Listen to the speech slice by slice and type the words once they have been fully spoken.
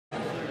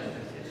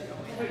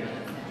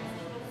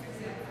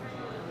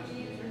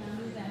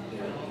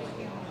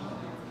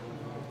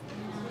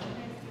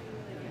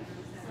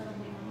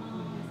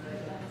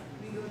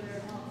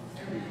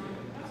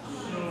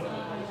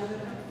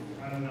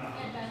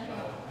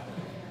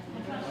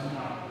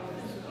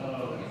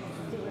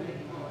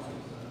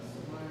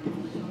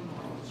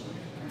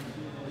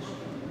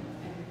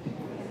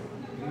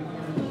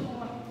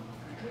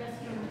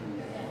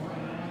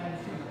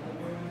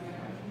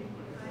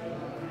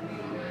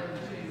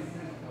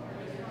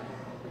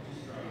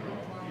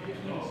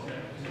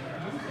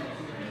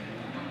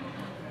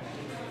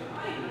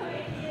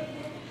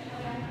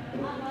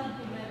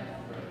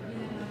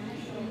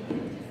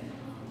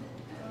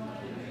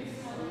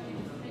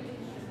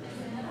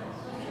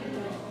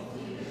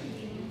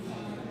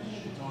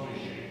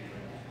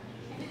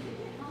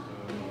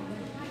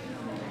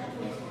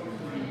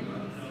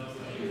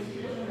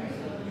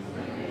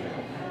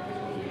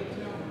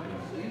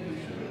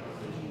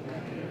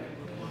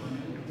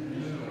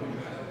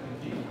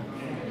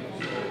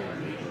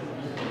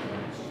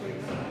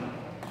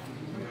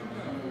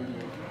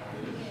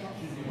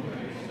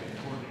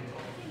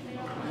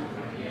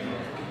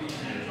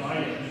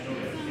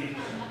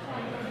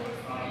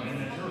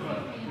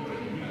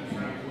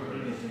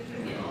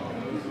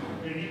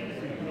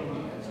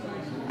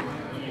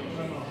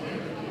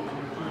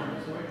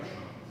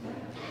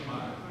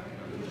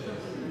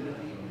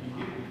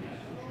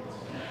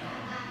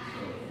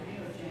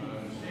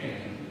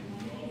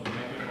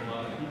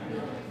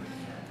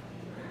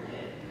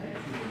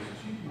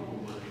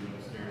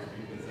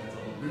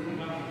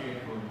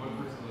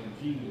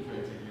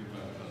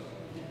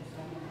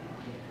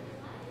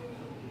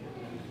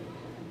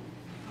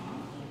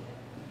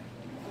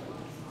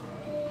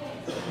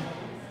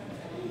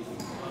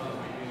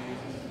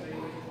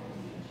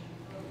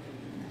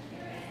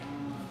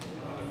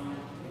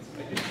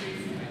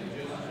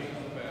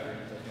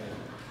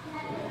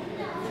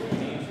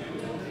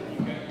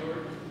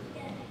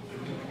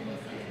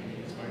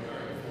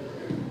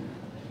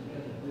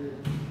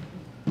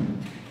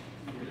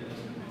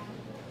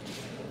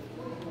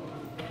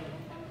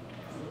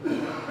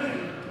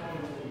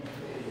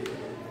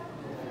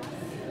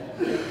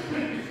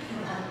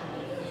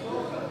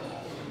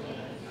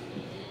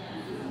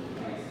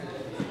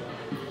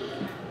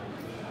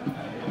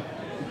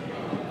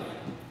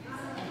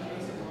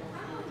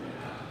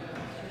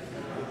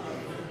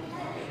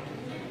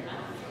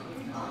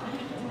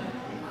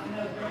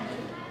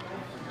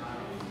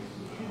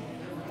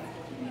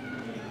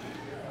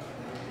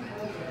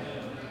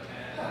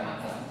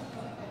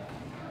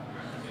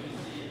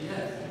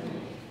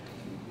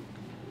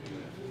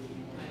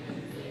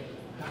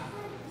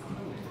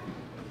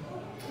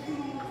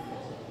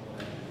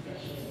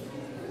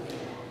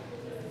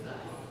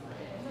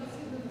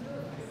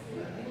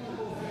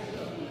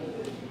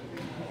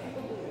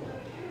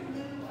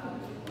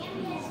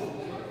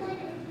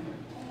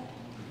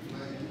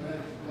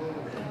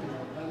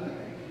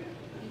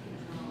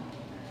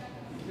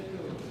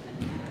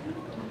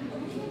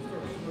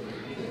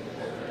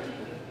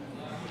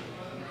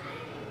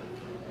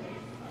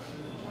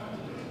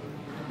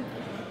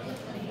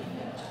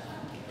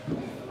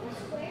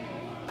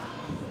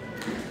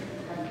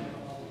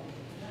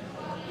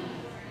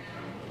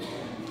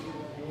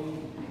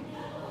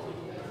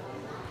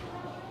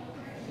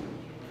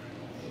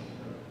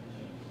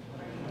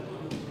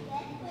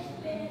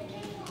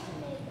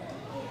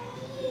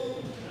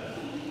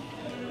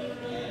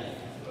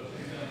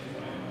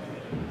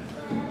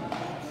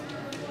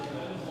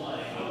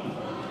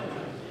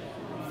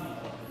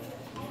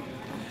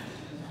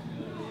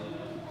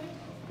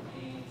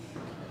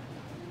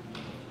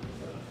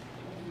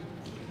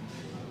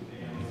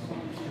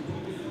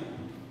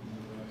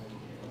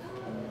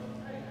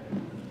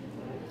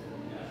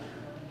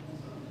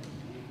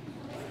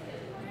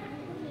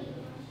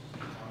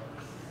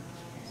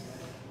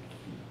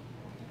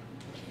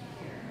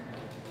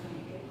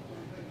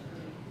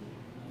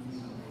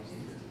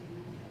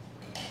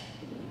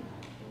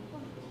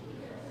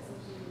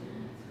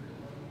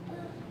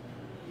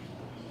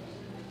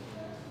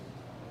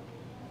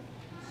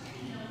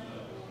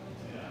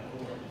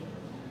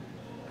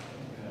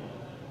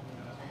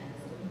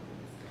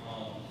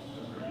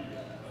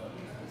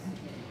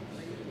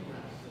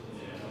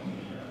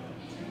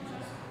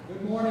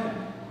Good morning.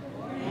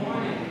 Good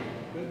morning.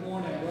 Good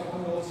morning.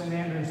 Welcome to Old St.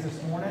 Andrews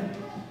this morning.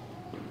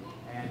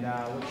 And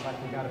looks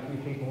like we got a few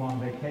people on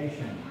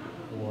vacation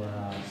for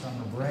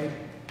summer break.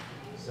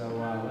 So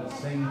let's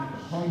sing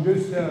Con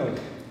Gusto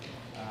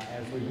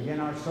as we begin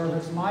our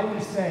service. Mighty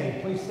to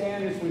Save. Please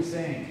stand as we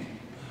sing.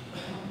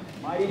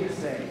 Mighty to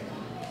Save.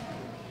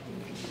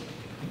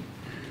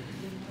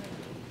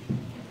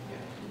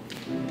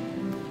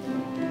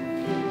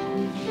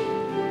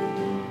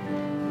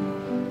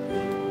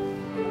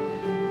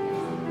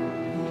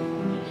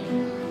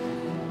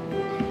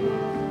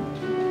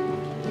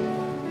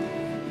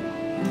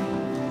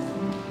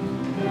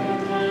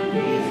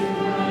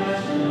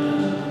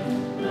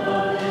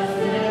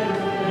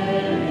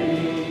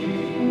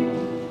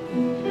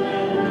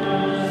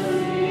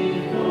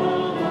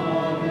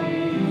 Oh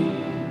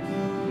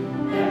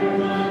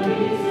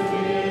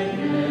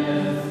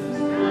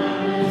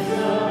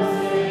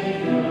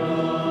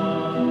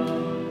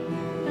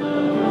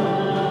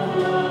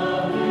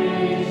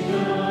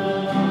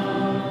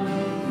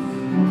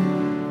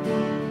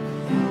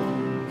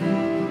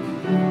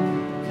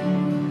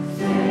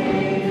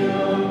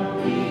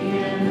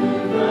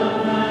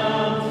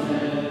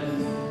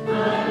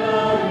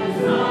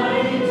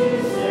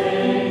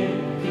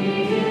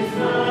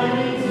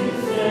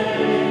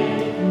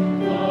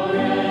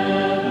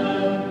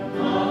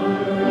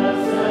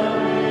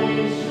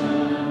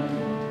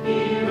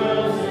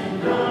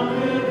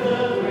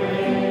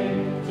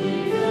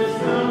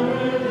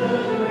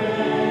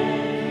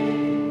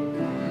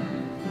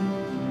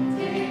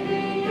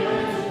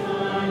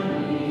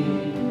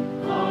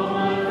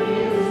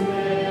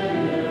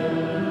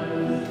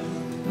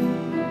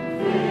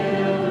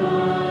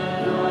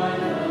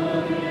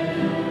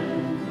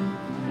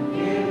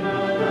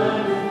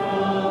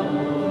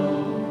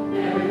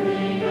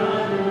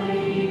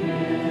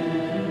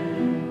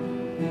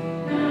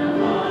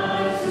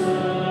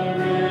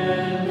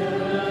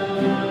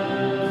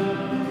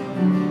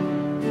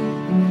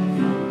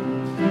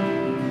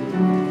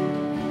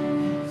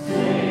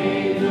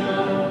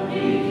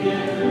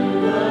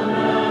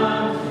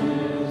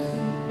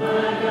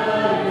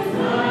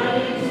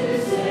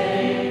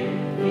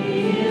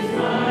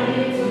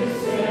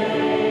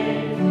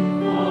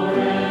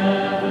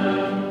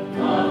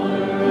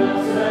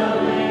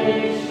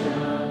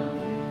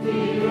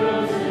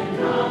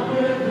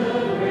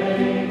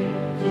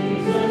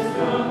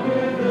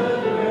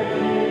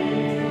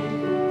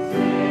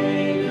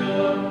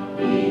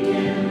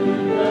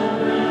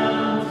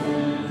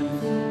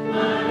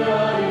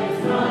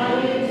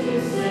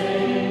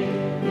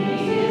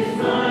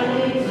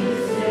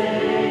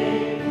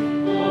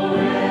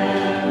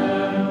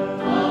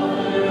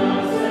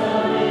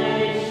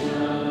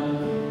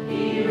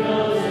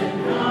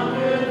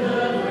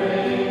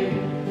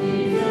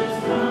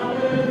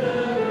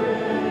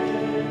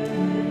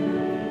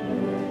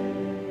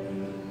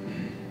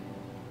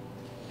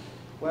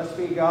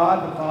Blessed be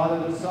God, the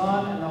Father, the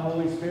Son, and the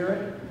Holy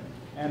Spirit,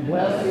 and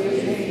blessed be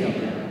his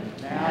kingdom,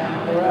 now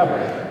and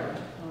forever.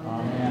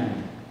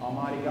 Amen.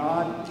 Almighty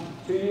God,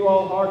 to you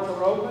all hearts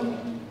are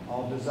open,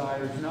 all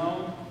desires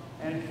known,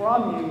 and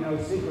from you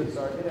no secrets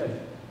are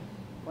hid.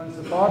 Cleanse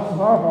the thoughts of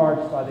our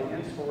hearts by the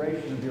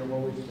inspiration of your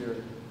Holy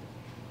Spirit,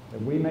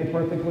 that we may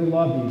perfectly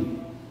love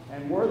you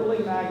and worthily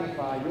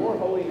magnify your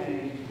holy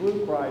name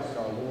through Christ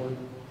our Lord.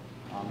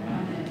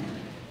 Amen.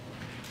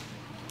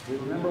 We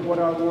remember what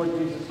our Lord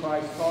Jesus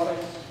Christ taught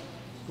us.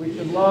 We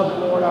should love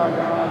the Lord our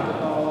God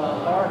with all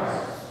our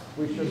hearts.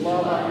 We should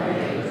love our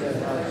neighbors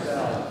as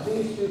ourselves.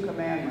 These two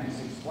commandments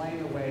explain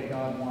the way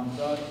God wants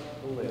us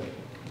to live.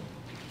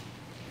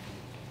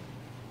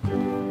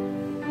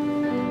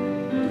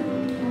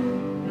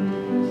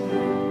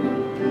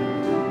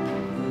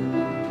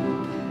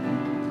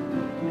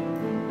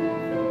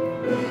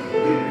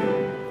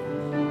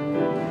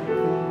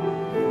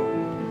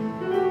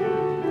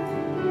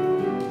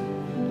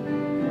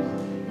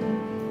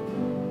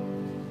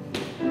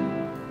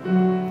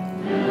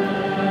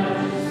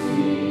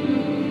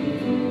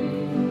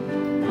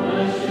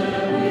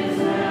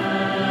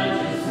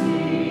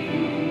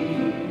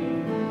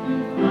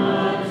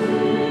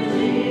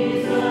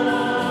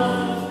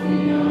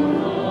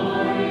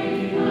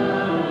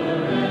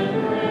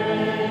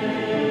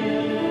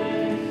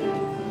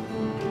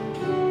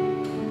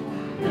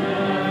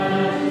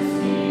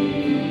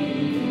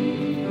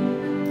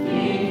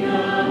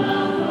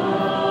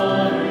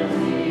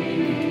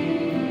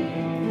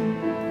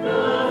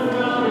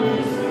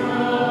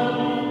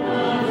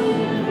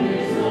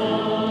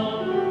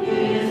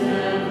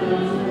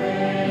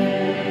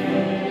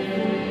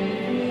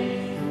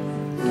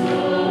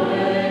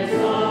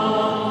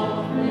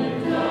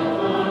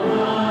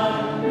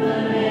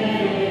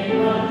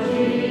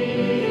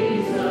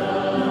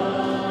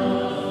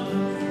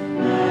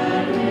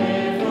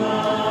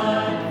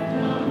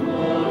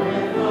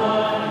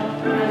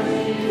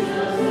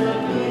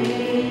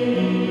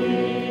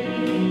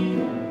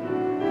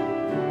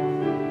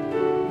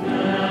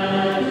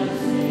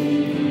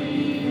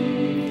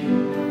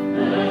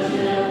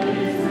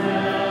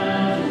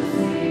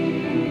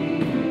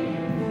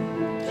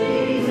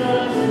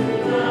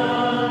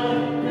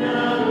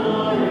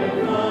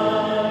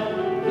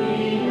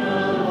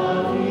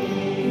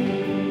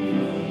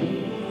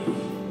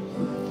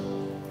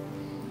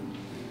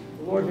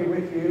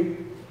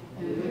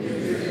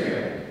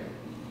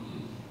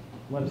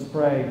 Let us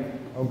pray.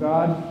 O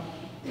God,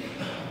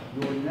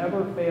 your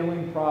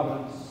never-failing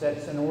providence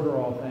sets in order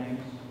all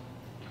things,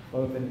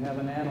 both in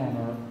heaven and on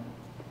earth.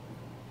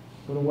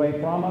 Put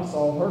away from us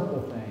all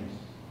hurtful things.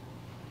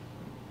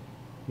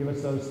 Give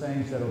us those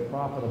things that are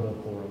profitable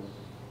for us.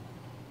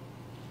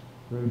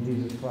 Through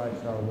Jesus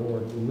Christ our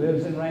Lord, who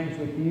lives and reigns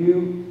with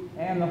you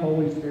and the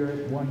Holy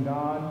Spirit, one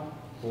God,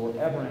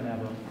 forever and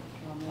ever.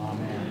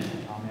 Amen.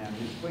 Amen.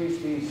 Please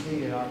be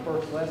seated. Our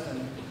first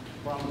lesson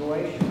from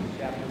Galatians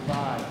chapter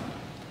 5,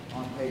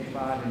 on page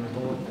 5 in your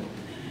bulletin.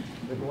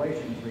 The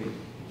Galatians read.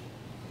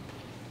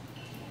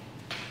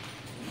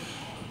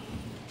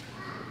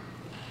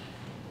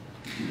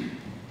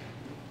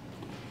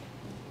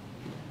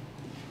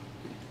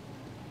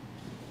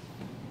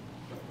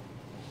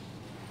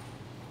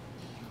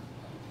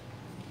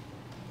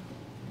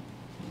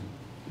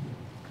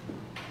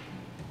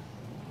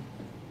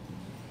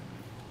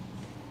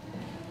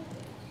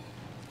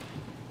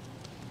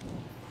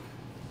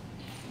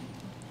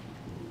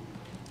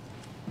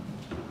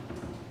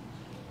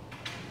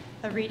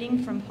 A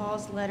reading from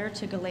Paul's letter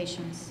to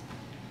Galatians.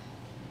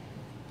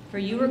 For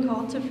you were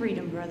called to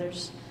freedom,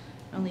 brothers,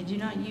 only do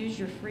not use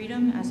your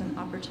freedom as an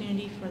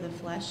opportunity for the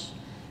flesh,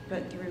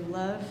 but through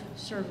love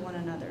serve one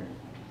another.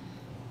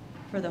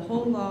 For the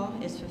whole law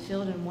is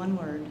fulfilled in one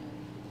word: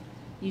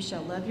 you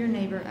shall love your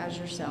neighbor as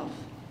yourself.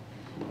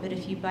 But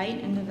if you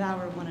bite and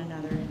devour one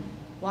another,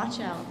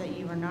 watch out that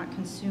you are not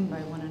consumed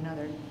by one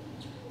another.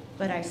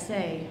 But I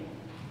say,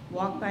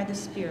 walk by the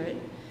Spirit,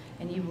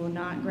 and you will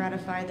not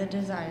gratify the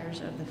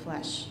desires of the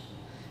flesh.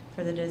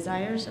 For the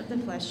desires of the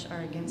flesh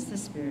are against the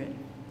Spirit,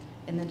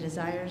 and the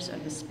desires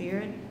of the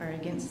Spirit are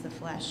against the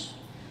flesh.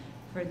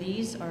 For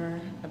these are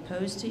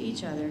opposed to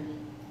each other,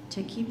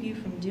 to keep you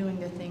from doing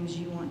the things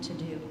you want to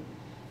do.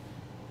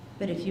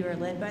 But if you are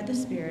led by the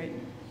Spirit,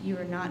 you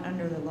are not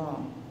under the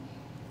law.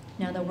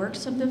 Now the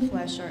works of the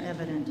flesh are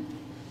evident: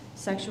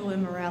 sexual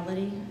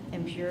immorality,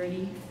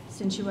 impurity,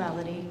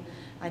 sensuality,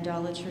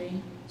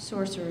 idolatry,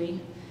 sorcery,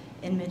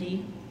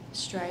 enmity,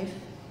 strife,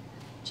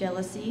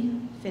 jealousy,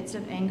 fits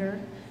of anger,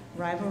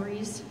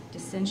 rivalries,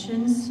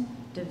 dissensions,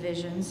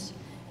 divisions,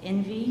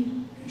 envy,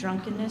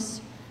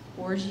 drunkenness,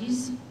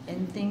 orgies,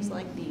 and things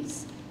like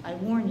these. I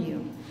warn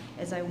you,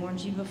 as I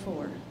warned you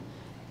before,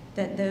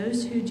 that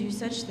those who do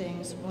such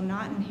things will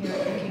not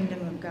inherit the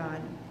kingdom of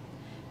God.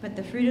 But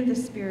the fruit of the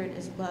Spirit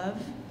is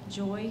love,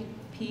 joy,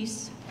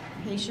 peace,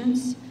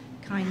 patience,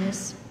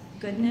 kindness,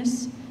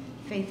 goodness,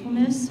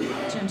 faithfulness,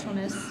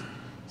 gentleness,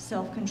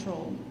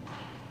 self-control.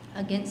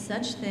 Against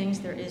such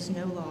things there is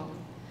no law.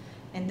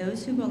 And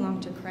those who belong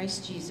to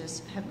Christ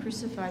Jesus have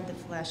crucified the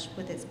flesh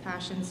with its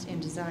passions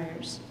and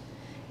desires.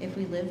 If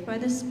we live by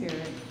the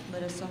Spirit,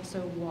 let us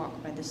also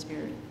walk by the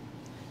Spirit.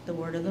 The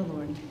word of the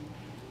Lord.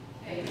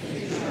 Thanks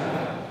be to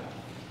God.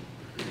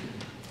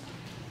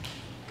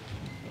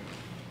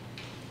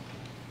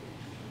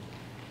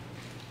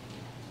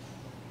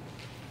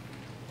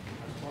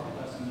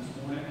 Our lesson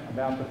this morning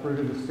about the fruit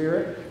of the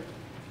Spirit,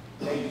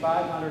 page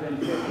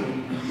 550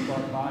 in the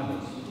Spark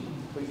Bibles.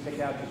 Please take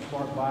out your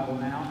Spark Bible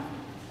now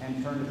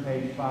and turn to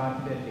page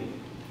 550.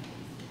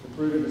 The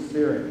fruit of the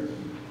Spirit.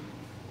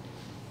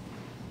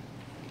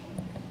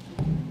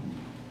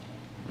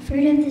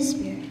 Fruit of the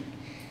Spirit.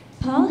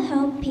 Paul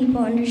helped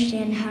people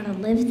understand how to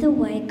live the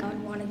way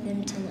God wanted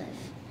them to live.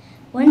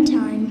 One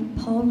time,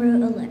 Paul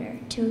wrote a letter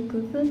to a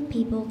group of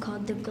people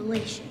called the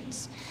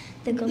Galatians.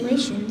 The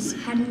Galatians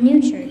had a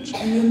new church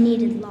and they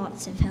needed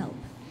lots of help.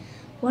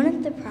 One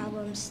of the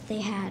problems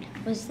they had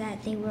was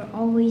that they were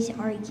always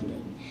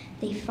arguing.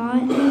 They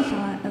fought and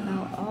fought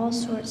about all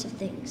sorts of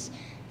things.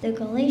 The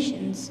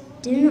Galatians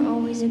didn't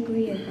always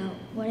agree about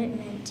what it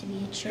meant to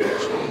be a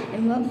church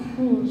and what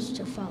rules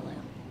to follow.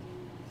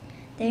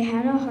 They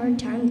had a hard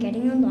time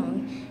getting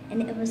along,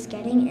 and it was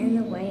getting in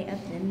the way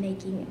of them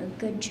making a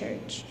good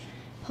church.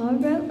 Paul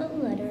wrote a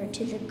letter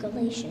to the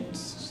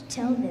Galatians to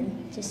tell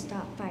them to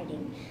stop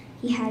fighting.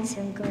 He had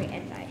some great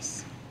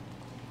advice.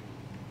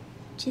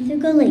 To the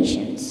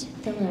Galatians,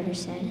 the letter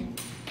said,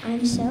 I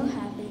am so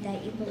happy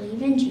that you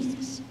believe in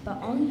Jesus,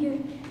 but all your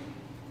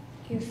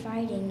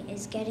fighting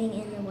is getting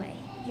in the way.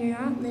 You're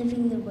not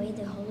living the way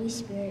the Holy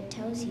Spirit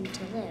tells you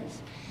to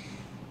live.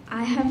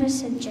 I have a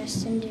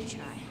suggestion to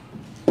try.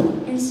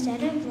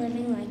 Instead of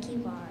living like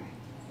you are,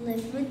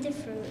 live with the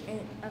fruit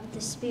of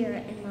the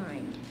Spirit in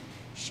mind.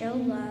 Show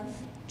love,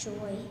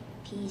 joy,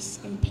 peace,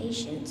 and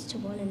patience to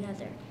one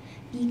another.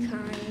 Be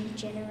kind,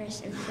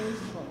 generous, and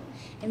faithful.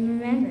 And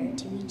remember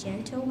to be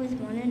gentle with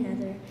one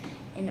another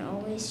and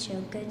always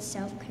show good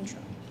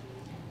self-control.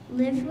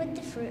 Live with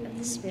the fruit of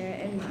the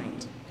Spirit in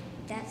mind.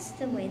 That's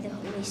the way the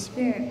Holy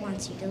Spirit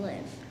wants you to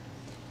live.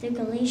 The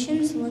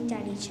Galatians looked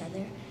at each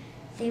other.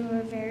 They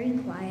were very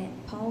quiet.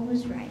 Paul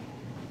was right.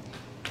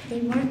 They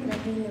weren't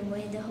living the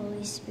way the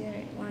Holy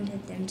Spirit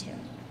wanted them to.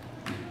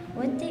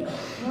 What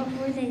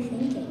were they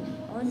thinking?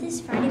 All this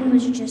fighting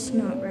was just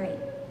not right.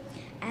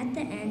 At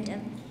the end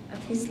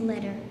of his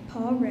letter,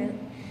 Paul wrote,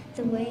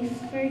 the way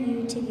for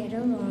you to get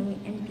along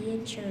and be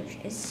a church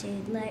is to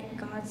let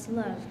God's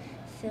love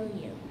fill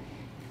you.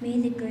 May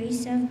the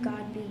grace of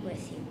God be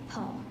with you,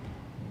 Paul.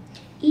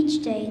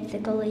 Each day, the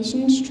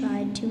Galatians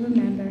tried to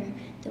remember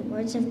the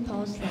words of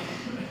Paul's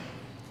letter.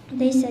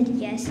 They said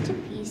yes to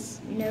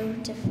peace, no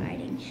to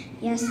fighting.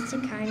 Yes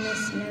to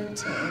kindness, no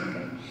to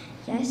anger.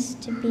 Yes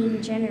to being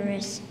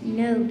generous,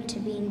 no to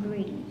being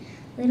greedy.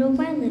 Little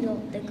by little,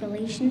 the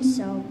Galatians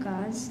saw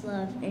God's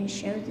love and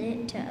showed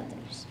it to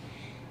others.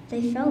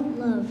 They felt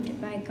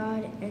loved by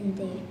God and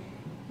they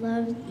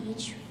loved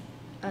each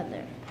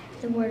other.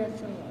 The word of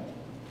the Lord.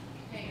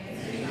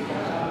 Thanks be to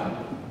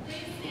God.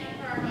 Please stand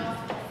for our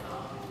gospel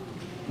song.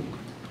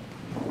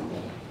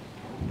 Thank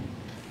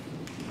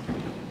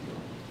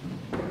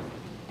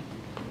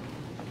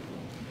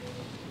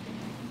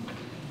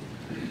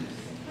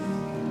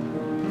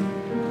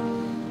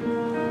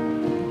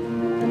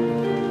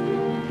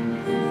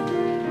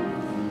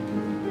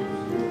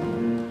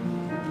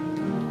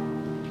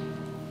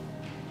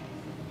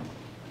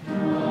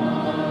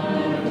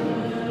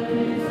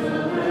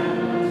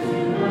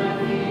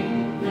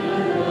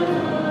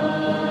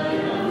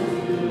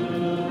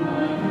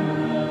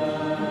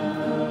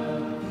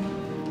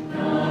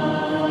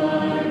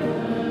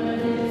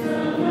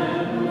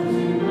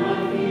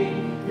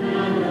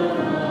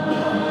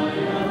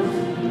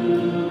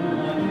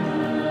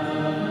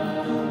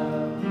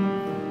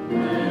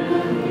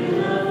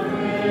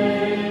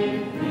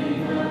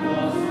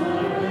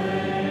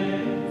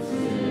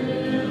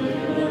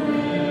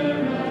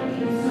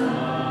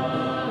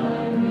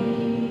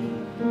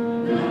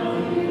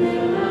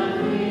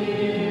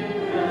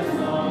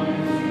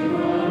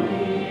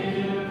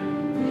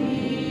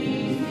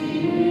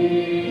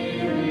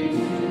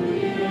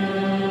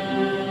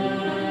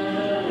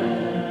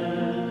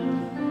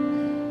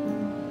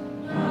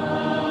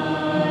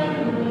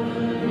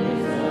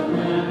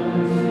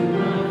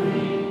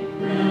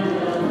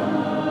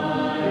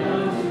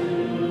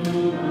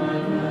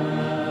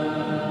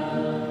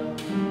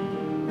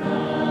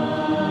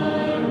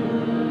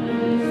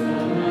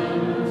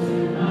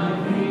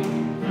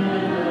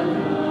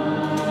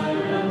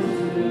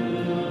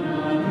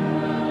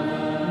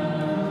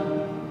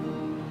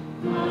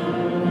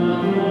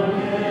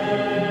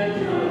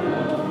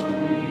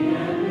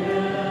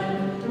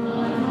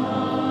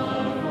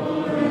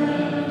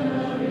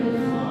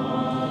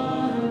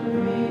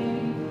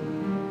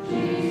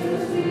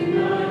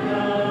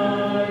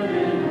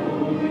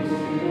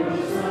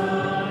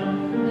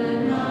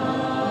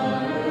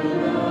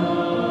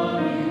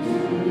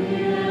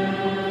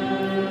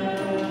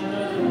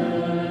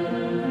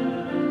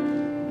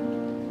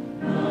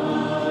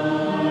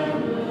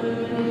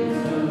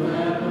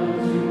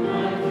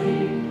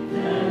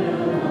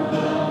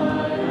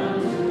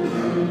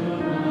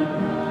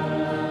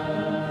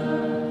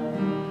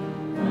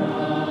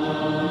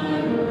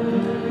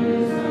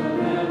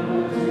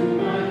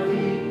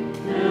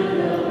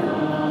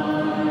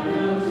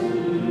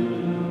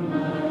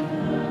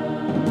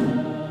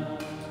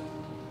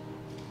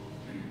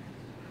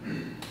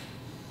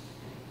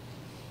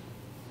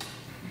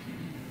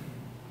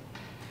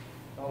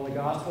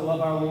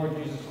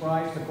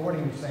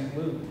St.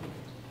 Luke.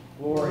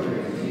 Glory to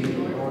thee,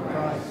 Lord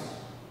Christ.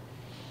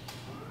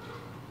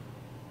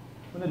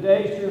 When the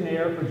days drew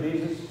near for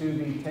Jesus to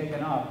be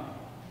taken up,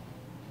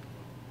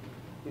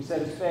 he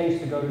set his face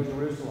to go to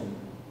Jerusalem.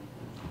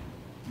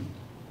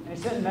 And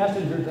he sent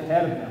messengers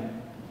ahead of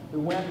him,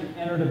 who went and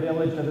entered a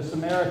village of the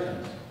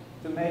Samaritans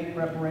to make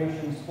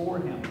preparations for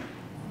him.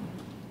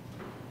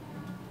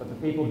 But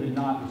the people did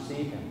not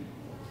receive him,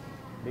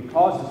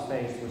 because his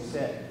face was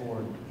set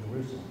toward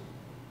Jerusalem.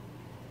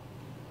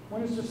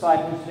 When his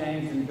disciples,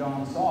 James and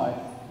John, saw it,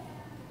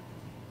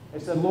 they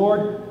said,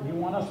 Lord, you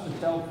want us to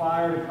tell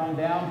fire to come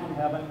down from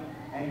heaven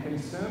and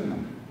consume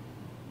them?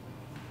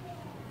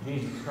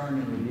 Jesus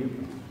turned and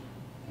rebuked them.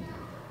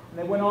 And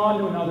they went on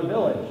to another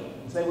village.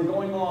 As they were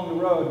going along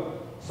the road,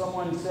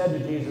 someone said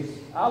to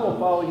Jesus, I will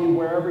follow you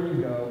wherever you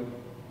go.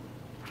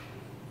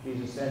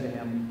 Jesus said to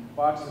him,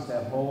 foxes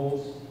have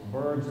holes,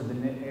 birds of the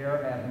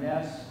air have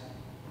nests,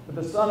 but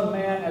the Son of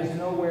Man has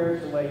nowhere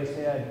to lay his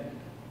head.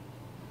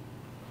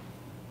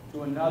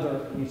 To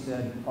another he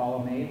said,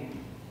 follow me.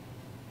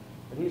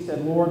 But he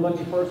said, Lord, let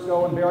me first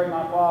go and bury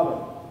my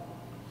father.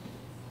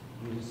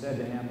 Jesus said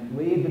to him,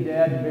 leave the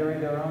dead to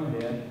bury their own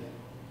dead.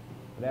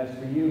 But as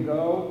for you,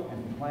 go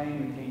and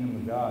proclaim the kingdom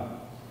of God.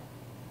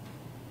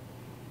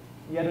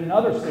 Yet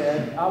another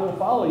said, I will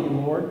follow you,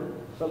 Lord,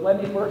 but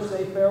let me first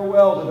say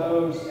farewell to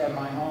those at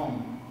my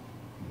home.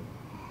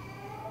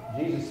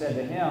 Jesus said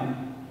to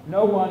him,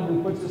 no one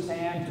who puts his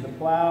hand to the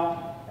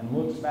plow and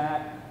looks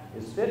back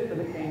is fit for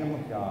the kingdom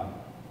of God.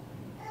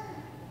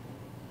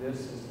 This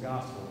is the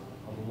gospel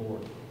of the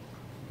Lord.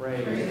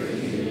 Praise to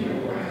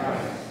you, Lord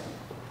Christ.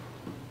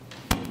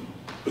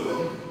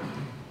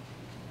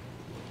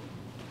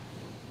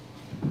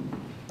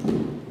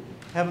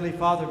 Heavenly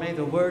Father, may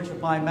the words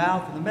of my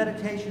mouth and the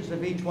meditations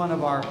of each one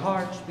of our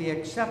hearts be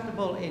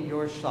acceptable in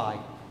your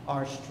sight,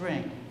 our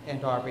strength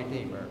and our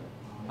Redeemer.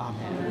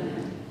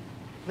 Amen.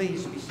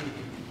 Please be seated.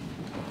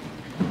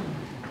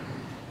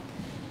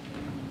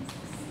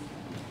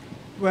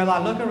 Well, I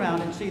look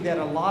around and see that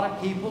a lot of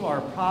people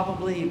are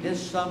probably this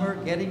summer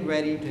getting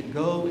ready to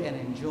go and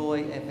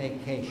enjoy a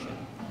vacation.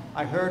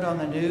 I heard on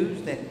the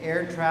news that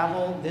air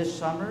travel this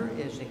summer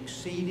is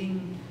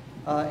exceeding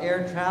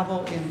air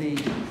travel in the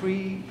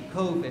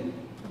pre-COVID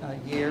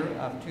year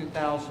of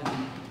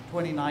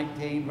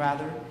 2019,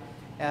 rather.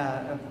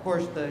 Of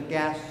course, the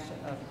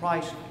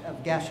price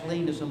of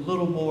gasoline is a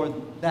little more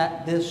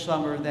this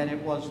summer than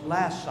it was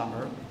last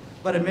summer,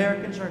 but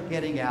Americans are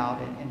getting out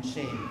and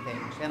seeing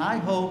things. And I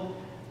hope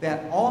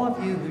that all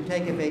of you who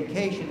take a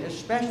vacation,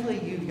 especially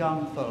you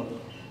young folk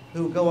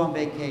who go on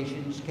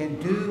vacations, can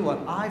do what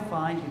I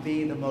find to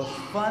be the most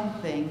fun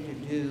thing to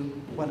do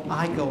when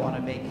I go on a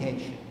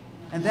vacation.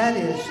 And that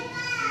is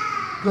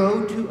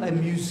go to a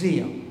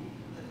museum.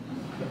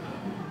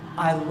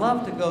 I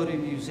love to go to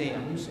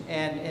museums,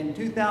 and in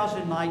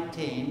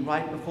 2019,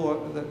 right before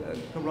the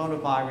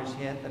coronavirus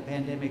hit, the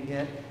pandemic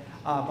hit,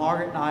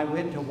 Margaret and I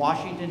went to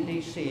Washington,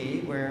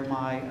 D.C., where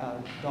my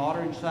daughter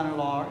and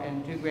son-in-law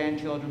and 2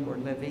 grandchildren were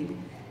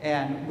living,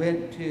 and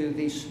went to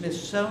the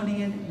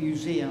Smithsonian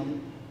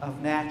Museum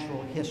of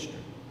Natural History.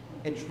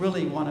 It's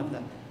really one of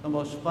the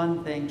most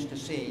fun things to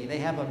see. They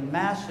have a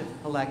massive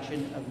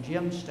collection of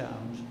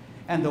gemstones,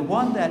 and the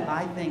one that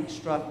I think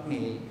struck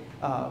me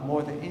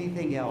more than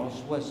anything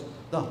else was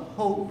the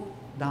Hope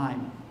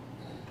Diamond.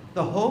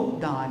 The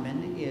Hope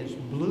Diamond is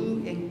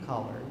blue in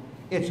color.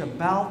 It's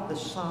about the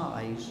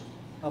size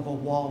of a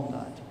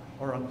walnut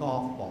or a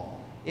golf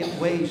ball. It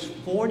weighs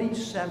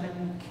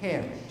 47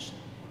 carats,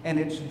 and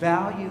it's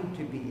valued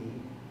to be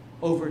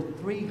over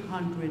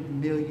 $300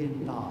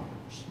 million.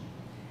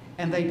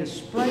 And they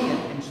display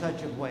it in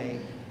such a way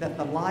that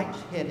the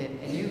lights hit it,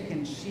 and you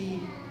can see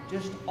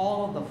just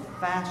all of the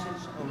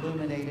facets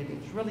illuminated.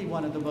 It's really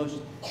one of the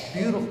most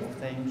beautiful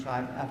things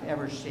I've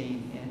ever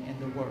seen in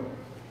the world.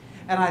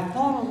 And I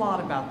thought a lot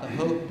about the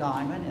Hope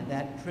Diamond and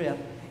that trip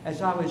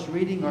as I was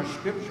reading our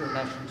scripture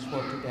lessons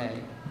for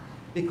today,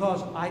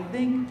 because I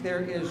think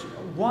there is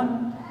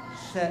one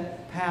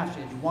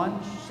passage,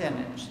 one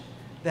sentence,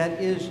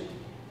 that is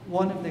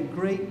one of the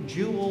great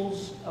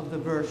jewels of the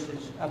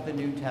verses of the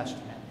New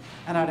Testament.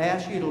 And I'd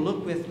ask you to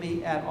look with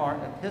me at our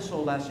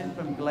epistle lesson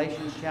from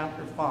Galatians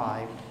chapter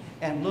 5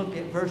 and look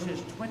at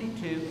verses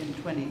 22 and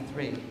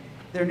 23.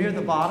 They're near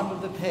the bottom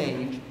of the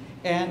page,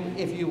 and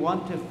if you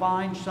want to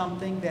find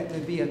something that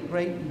would be a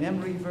great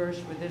memory verse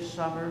for this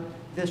summer,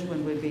 this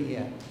one would be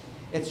it.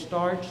 It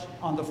starts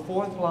on the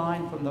 4th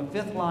line from the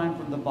 5th line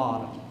from the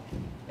bottom,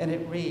 and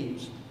it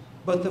reads,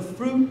 "But the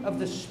fruit of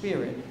the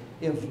Spirit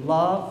is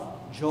love,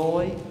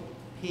 joy,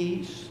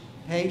 peace,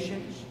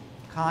 patience,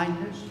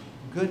 kindness,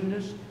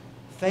 goodness,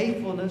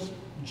 faithfulness,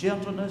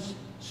 gentleness,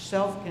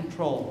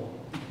 self-control.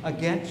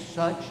 Against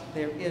such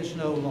there is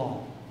no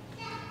law."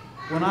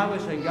 When I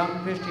was a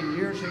young Christian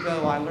years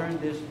ago, I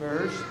learned this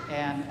verse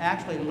and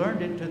actually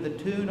learned it to the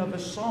tune of a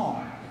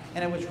song.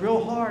 And it was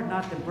real hard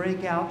not to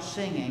break out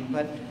singing,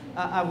 but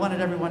I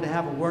wanted everyone to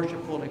have a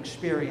worshipful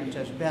experience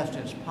as best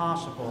as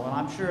possible, and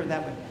I'm sure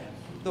that would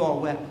throw a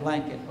wet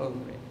blanket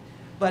over it.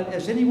 But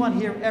has anyone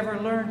here ever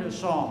learned a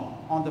song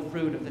on the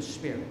fruit of the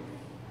Spirit?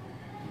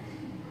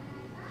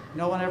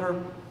 No one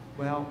ever?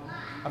 Well,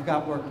 I've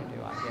got work to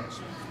do, I guess.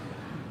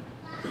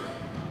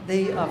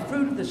 The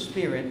fruit of the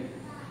Spirit,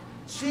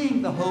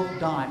 seeing the Hope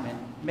Diamond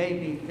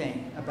made me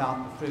think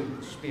about the fruit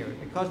of the Spirit,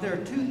 because there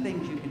are two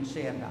things you can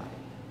say about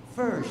it.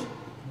 First,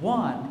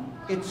 one,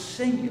 it's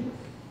singular.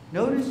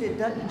 Notice it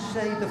doesn't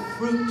say the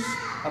fruits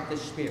of the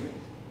Spirit.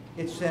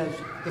 It says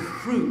the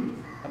fruit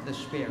of the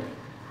Spirit.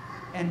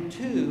 And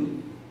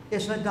two,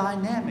 it's a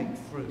dynamic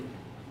fruit.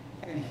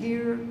 And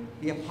here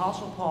the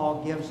Apostle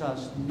Paul gives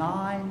us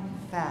 9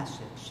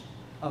 facets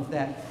of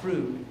that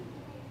fruit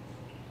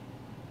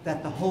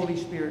that the Holy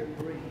Spirit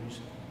brings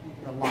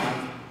into the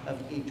life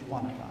of each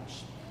one of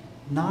us.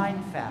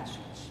 9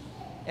 facets.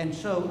 And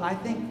so I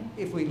think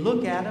if we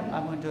look at them,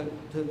 I'm going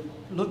to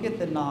look at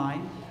the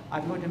 9.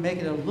 I'm going to make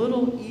it a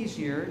little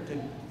easier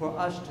for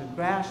us to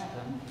grasp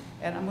them.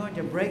 And I'm going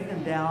to break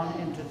them down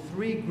into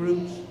 3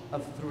 groups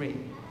of 3.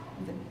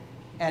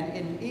 And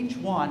in each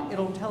one,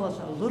 it'll tell us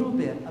a little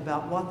bit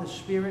about what the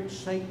Spirit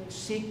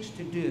seeks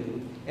to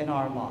do in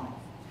our life.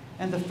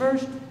 And the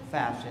first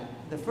facet,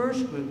 the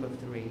first group of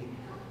 3,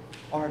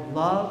 are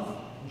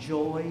love,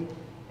 joy,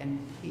 and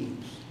peace.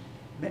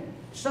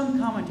 Some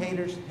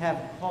commentators have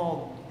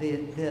called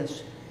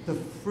this the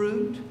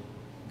fruit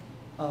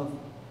of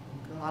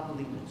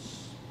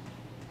godliness,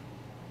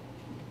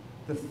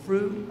 the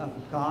fruit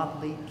of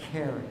godly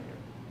character,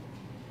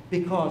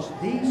 because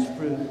these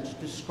fruits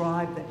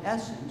describe the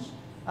essence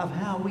of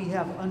how we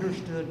have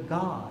understood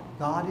God.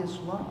 God is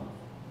love.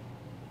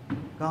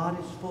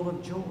 God is full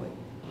of joy.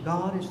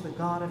 God is the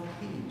God of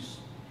peace.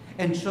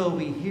 And so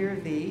we hear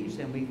these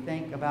and we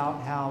think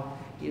about how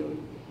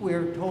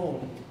we're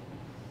told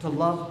to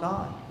love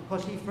God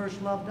because He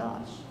first loved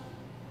us.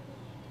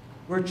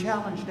 We're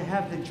challenged to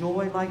have the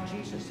joy like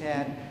Jesus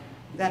had,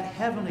 that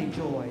heavenly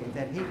joy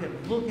that He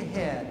could look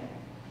ahead,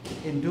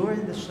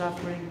 enduring the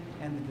suffering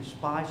and the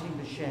despising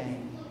the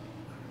shame,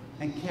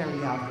 and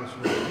carry out His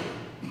will.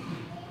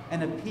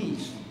 And a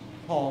peace,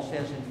 Paul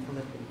says in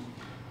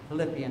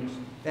Philippians,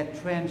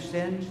 that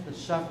transcends the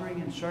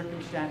suffering and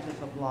circumstances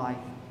of life,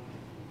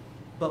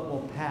 but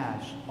will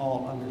pass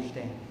all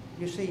understanding.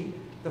 You see,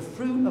 the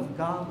fruit of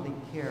godly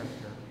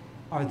character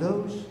are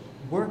those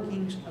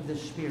workings of the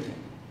Spirit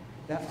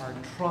that are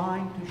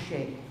trying to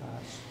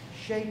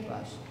shape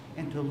us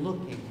into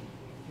looking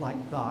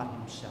like God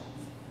Himself.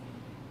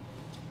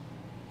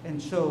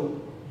 And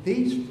so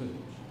these fruits,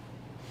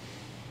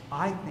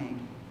 I think,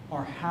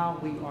 are how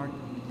we are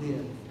to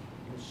live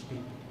the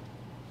Spirit.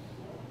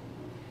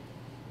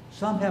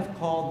 Some have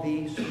called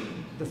these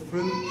the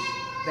fruits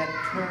that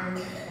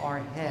turn our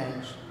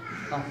heads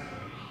upward.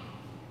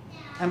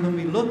 And when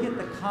we look at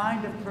the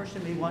kind of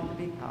person we want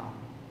to become,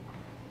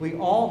 we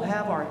all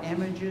have our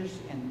images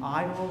and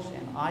idols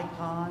and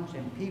icons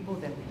and people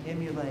that we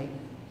emulate.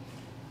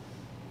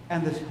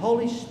 And the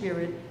Holy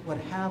Spirit would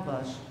have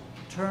us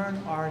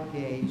turn our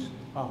gaze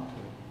upward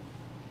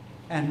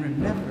and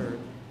remember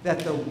that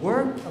the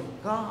work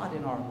of God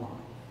in our life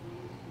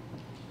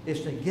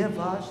is to give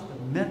us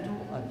the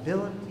mental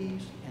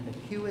abilities and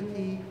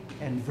acuity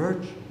and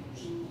virtues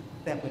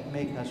that would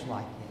make us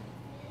like Him.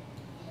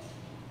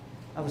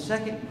 Now, the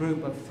second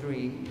group of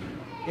 3,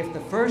 if the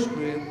first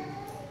group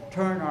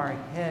turn our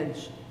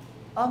heads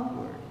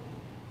upward,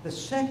 the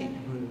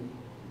second group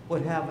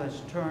would have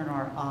us turn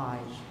our eyes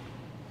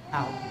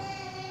outward.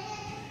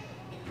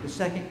 The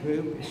second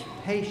group is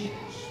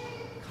patience,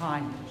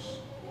 kindness,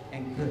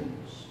 and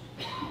goodness.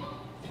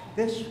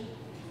 This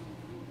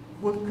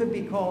what could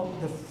be called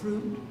the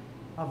fruit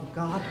of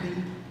godly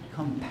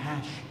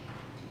compassion.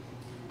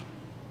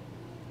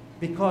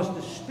 Because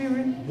the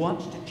Spirit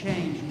wants to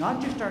change not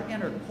just our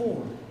inner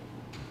core,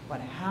 but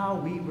how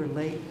we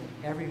relate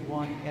to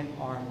everyone in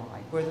our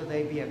life, whether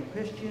they be a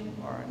Christian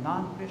or a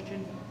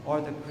non-Christian or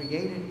the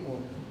created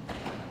order,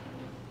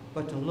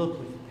 but to look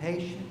with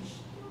patience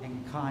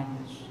and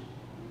kindness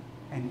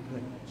and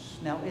goodness.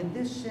 Now, in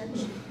this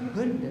sense,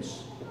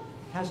 goodness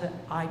has an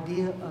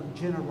idea of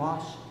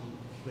generosity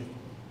with it,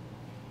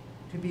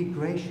 to be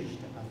gracious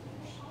to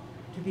others,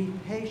 to be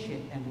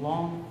patient and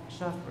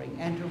long-suffering,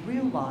 and to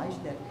realize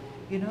that,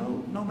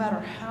 no matter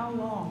how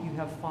long you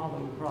have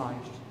followed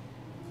Christ,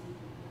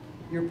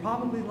 you're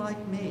probably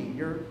like me.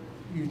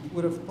 You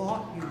would have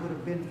thought you would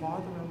have been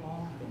farther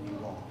along than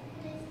you are.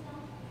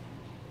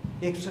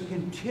 It's a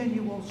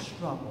continual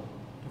struggle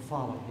to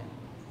follow Him.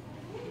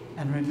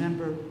 And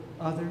remember,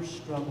 others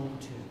struggle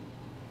too.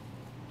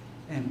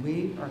 And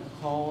we are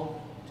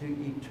called to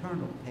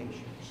eternal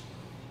patience,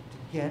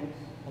 to get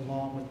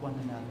along with one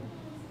another,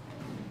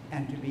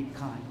 and to be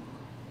kind.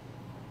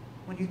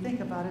 When you think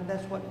about it,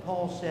 that's what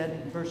Paul said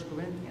in 1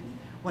 Corinthians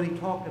when he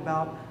talked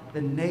about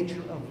the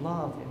nature of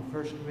love in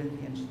 1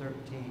 Corinthians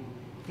 13.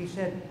 He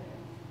said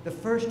the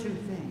first 2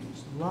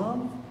 things,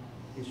 love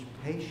is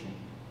patient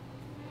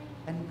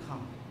and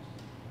kind.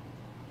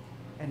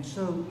 And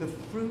so the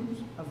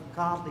fruit of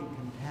godly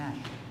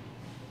compassion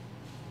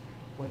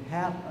would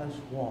have us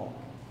walk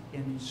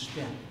in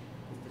step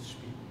with the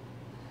Spirit.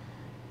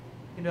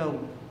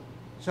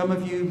 Some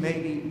of you,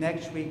 maybe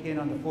next weekend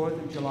on the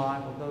 4th of July,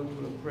 will go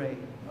to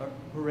a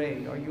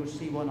parade, or you'll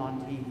see one on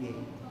TV.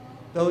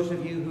 Those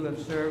of you who have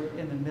served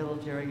in the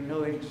military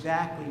know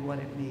exactly what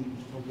it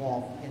means to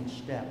walk in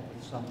step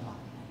with somebody.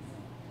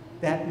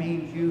 That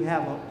means you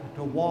have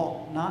to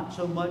walk not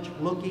so much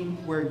looking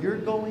where you're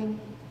going,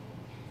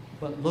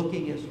 but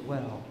looking as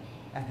well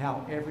at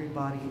how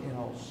everybody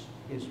else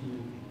is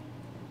moving.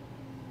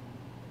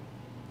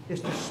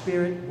 It's the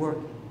Spirit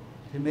working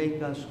to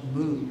make us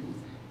move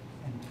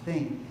and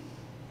think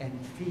and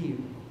feel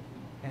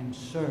and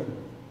serve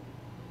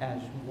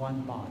as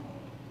one body,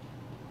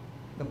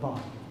 the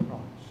body of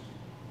Christ.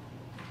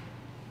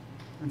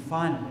 And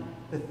finally,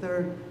 the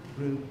third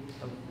group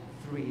of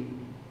 3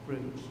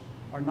 fruits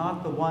are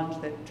not the ones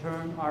that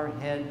turn our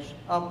heads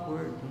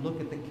upward to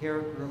look at the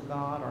character of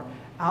God, or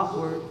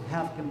outward to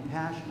have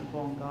compassion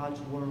upon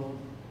God's world,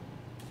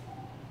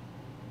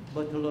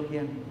 but to look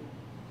inward,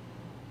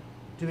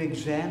 to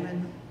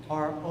examine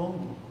our own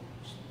lives.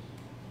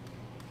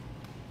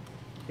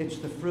 It's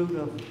the fruit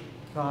of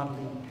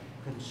godly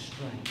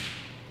constraint,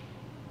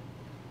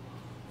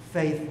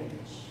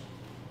 faithfulness,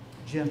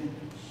 gentleness,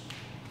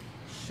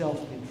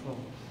 self-control.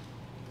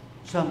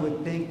 Some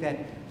would think that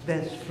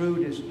this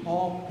fruit is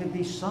all could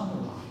be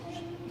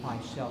summarized by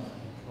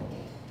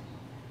self-control.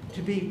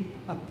 To be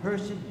a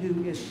person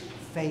who is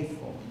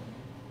faithful.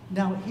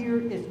 Now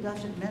here it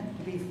doesn't meant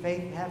to be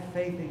have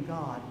faith in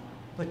God,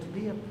 but to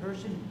be a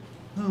person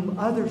whom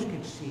others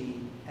could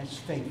see as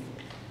faithful,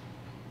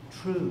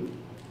 true,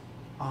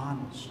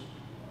 honest,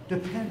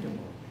 dependable,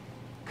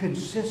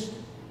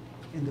 consistent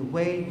in the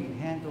way you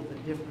handle the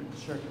different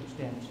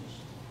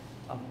circumstances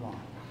of life.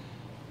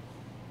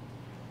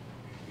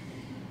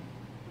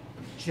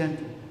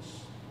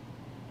 Gentleness.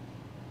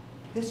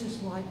 This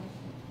is like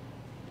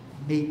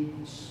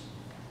meekness.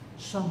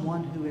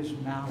 Someone who is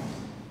malleable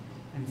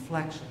and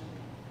flexible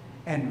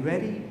and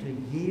ready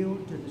to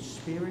yield to the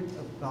Spirit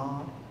of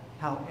God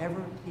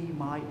however He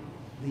might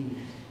lead,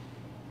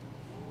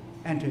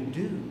 and to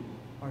do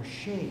or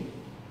shape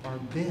or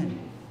bend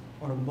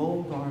or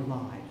mold our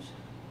lives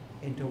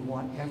into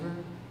whatever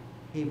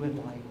He would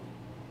like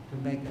to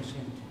make us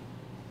into.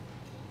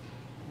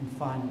 And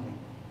finally,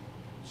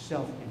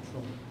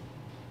 self-control.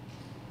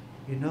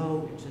 You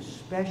know, it's a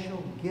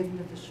special gift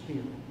of the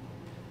Spirit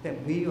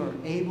that we are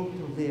able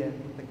to live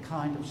with the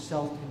kind of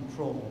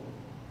self-control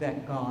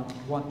that God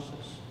wants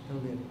us to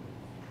live with.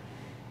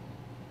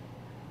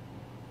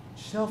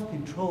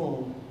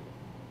 Self-control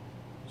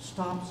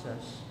stops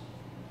us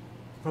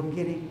from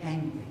getting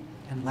angry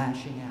and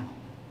lashing out,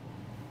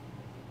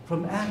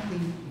 from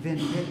acting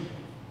vindictive,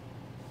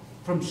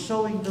 from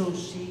sowing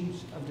those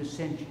seeds of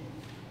dissension.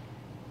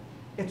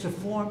 It's a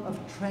form of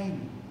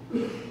training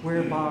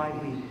whereby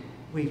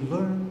we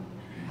learn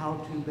how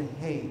to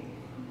behave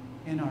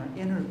in our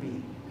inner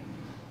being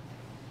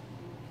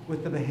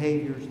with the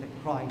behaviors that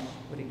Christ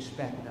would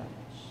expect of us.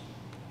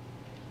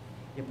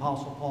 The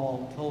Apostle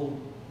Paul told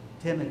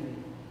Timothy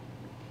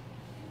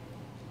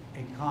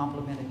and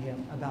complimented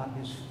him about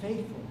his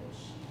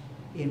faithfulness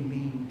in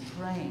being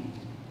trained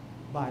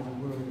by the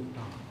Word of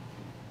God.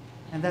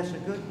 And that's a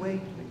good way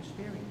to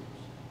experience,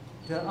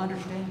 to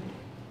understand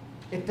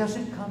it. It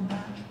doesn't come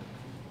naturally.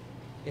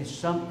 It's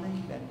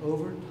something that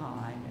over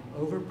time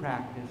and over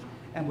practice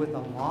and with a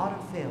lot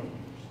of failures,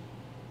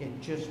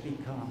 it just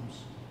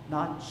becomes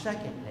not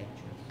second nature,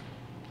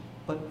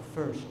 but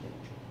first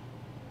nature.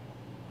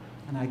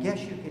 And I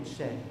guess you could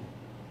say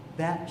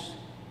that's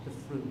the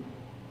fruit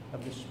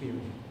of the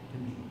Spirit to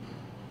me.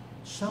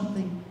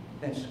 Something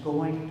that's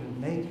going to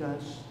make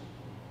us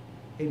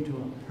into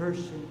a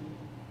person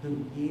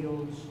who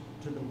yields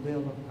to the will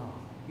of God.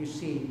 You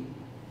see,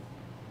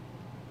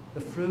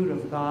 the fruit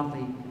of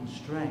godly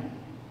constraint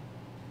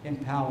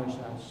empowers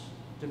us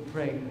to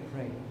pray the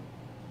prayer,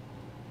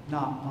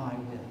 not my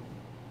will,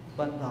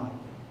 but thy will.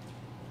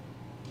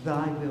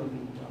 Thy will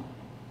be done,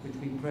 which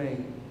we pray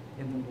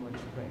in the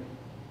Lord's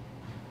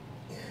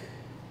Prayer.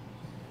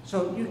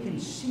 So you can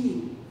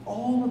see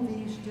all of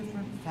these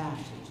different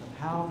facets of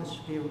how the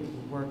Spirit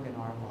will work in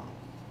our life.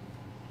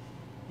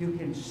 You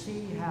can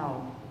see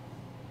how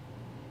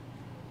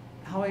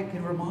it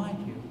can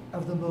remind you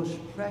of the most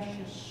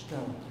precious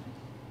stone,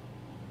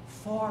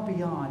 far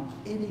beyond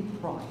any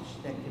price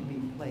that can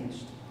be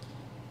placed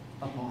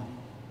upon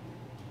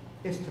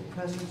it. It's the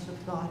presence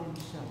of God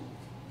Himself.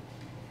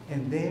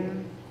 And there,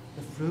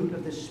 the fruit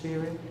of the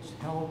Spirit is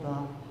held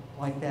up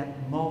like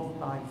that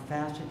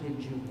multifaceted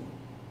jewel,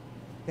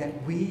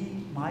 that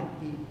we might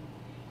be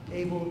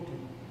able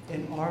to,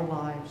 in our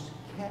lives,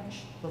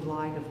 catch the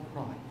light of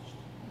Christ.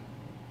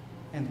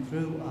 And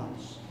through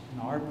us, in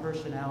our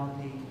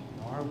personality,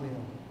 in our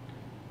will,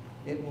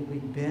 it will be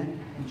bent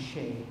and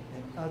shaped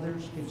that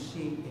others can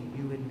see in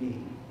you and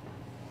me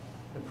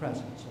the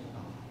presence of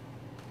God.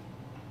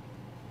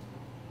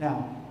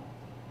 Now,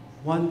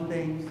 one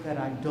thing that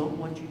I don't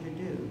want you to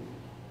do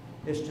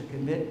is to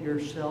commit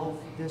yourself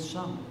this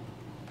summer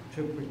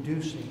to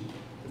producing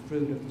the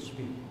fruit of the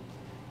Spirit.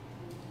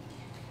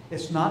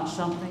 It's not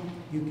something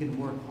you can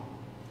work on.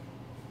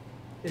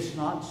 It's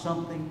not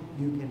something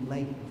you can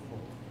labor for.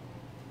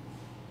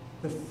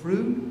 The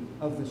fruit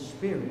of the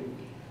Spirit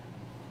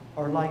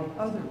are like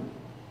other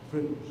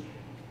fruits,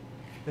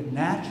 the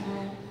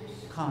natural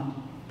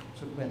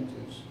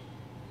consequences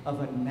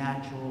of a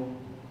natural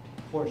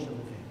course of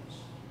events.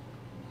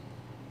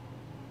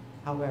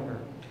 However,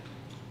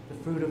 the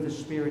fruit of the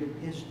Spirit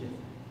is different,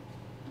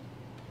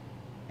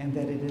 and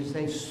that it is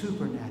a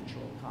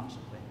supernatural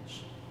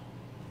consequence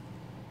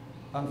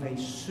of a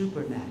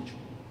supernatural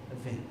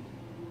event.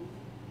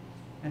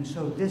 And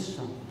so this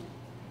summer,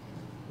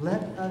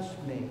 let us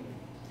make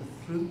the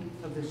fruit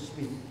of the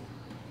Spirit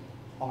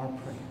our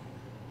prayer,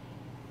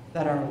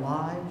 that our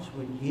lives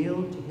would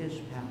yield to His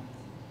power,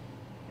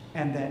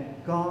 and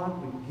that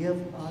God would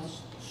give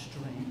us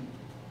strength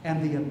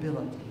and the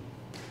ability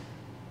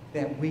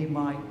that we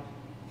might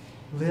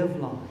live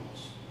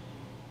lives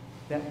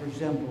that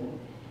resemble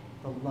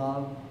the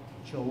love,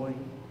 joy,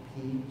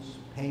 peace,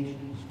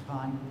 patience,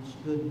 kindness,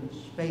 goodness,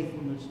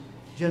 faithfulness,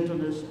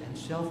 gentleness, and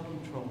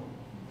self-control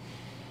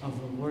of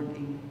the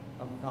working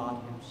of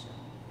God Himself.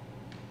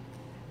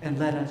 And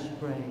let us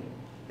pray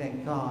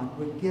that God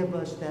would give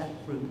us that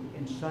fruit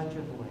in such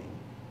a way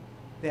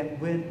that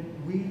when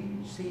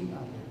we see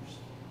others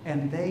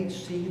and they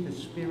see the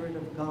Spirit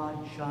of God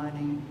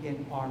shining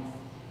in our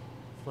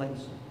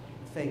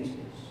faces,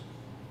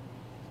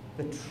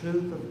 the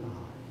truth of God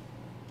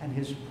and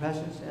His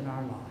presence in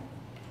our life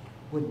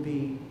would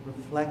be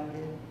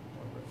reflected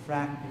or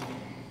refracted,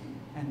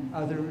 and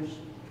others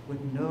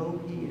would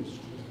know He is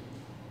true,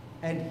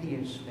 and He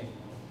is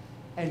faithful,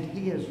 and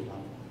He is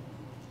loving,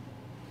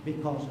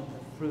 because of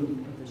the fruit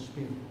of the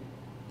Spirit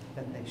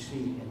that they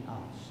see in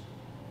us.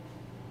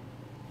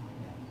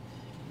 Amen.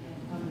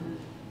 Amen.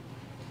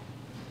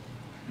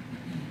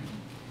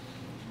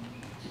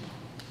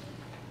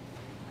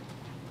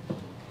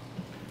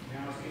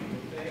 Now, speaking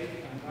of faith,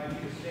 I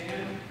invite you to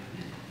stand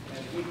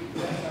as we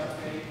confess our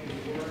faith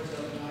in the words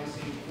of the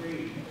Nicene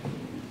Creed.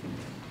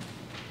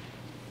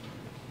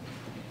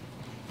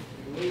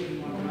 We believe in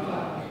one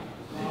God,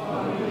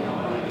 Father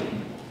Almighty,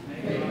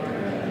 maker of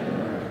heaven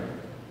and earth,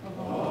 of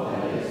all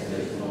that is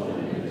visible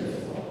and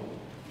invisible.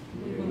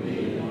 We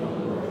believe in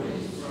one Lord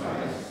Jesus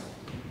Christ,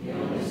 the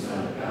only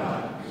Son of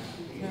God,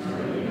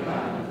 eternally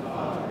begotten of the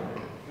Father,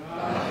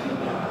 God from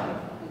God,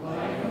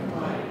 light from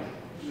light,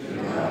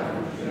 true God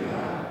from true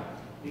God,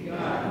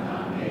 begotten,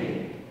 not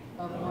made,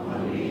 of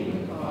one being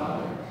with the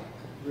Father,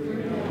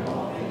 through Him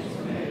all things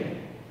were made.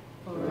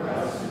 For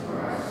us and for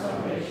our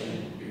salvation,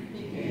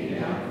 He came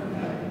down from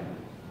heaven,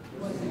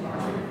 was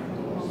incarnate from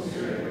the Holy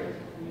Spirit,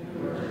 and the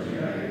Virgin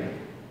Mary,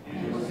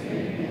 and was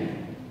made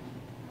man.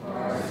 For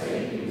our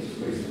sake He was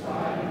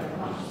crucified under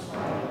Pontius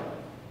Pilate.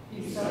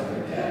 He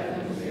suffered death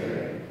and was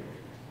buried.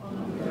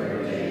 On the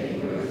third day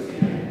He rose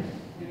again,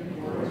 in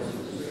accordance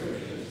with the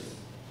Scriptures.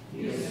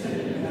 He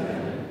ascended to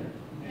heaven,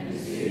 and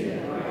is seated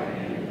at the right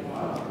hand of the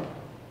Father.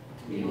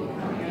 He will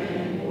come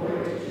again in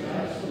glory to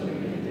judge the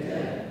living and the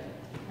dead,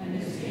 and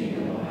His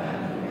kingdom will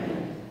have no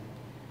end.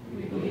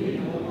 We believe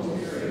in the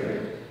Holy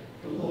Spirit,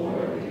 the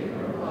Lord, the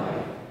giver of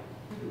life,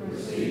 who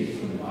proceeds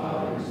from the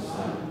Father and the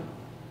Son,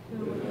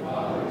 who with the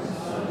Father and the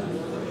Son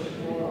is worshipped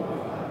and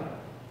glorified,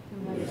 who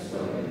has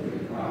spoken through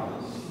the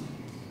prophets.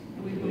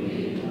 And we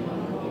believe in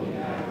one holy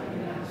Catholic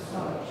and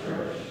Apostolic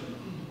Church.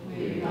 We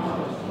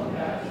acknowledge one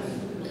baptism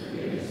for the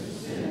forgiveness of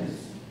sins.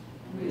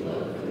 And we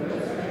look for the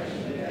resurrection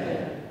of the dead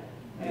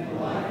and the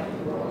life of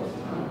the world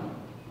to come.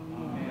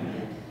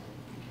 Amen.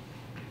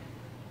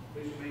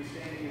 Please remain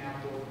standing now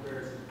for the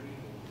prayers of the people.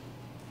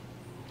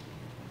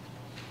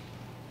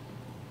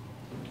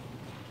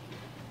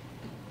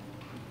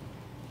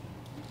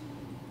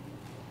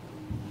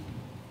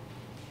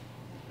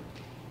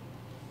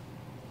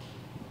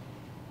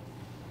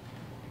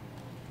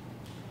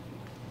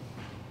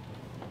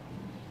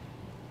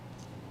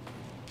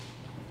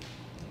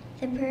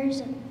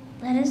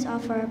 Let us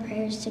offer our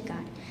prayers to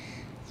God.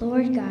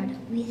 Lord God,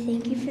 we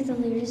thank you for the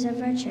leaders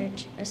of our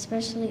church,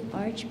 especially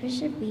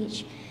Archbishop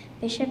Beach,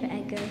 Bishop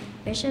Edgar,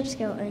 Bishop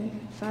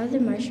Skilton, Father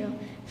Marshall,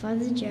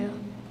 Father Joe,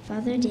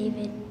 Father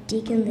David,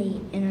 Deacon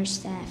Lee, and our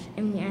staff,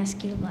 and we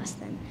ask you to bless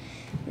them.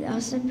 We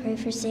also pray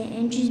for St.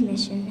 Andrew's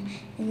Mission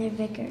and their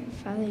vicar,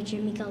 Father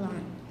Jimmy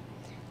Gallant.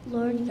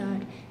 Lord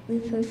God, we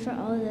pray for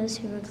all those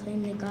who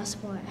proclaim the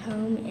gospel at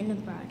home and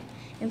abroad,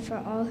 and for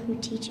all who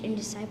teach and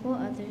disciple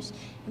others,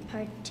 in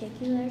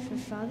particular for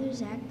Father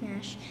Zach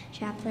Nash,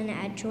 chaplain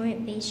at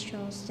Joint Base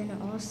Charleston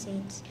All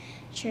Saints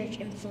Church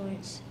in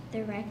Florence,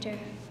 the rector,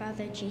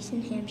 Father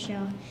Jason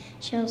Hamshell,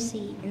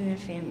 Chelsea, and their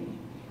family.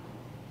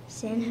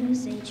 San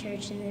Jose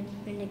Church in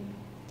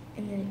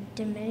the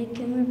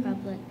Dominican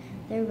Republic,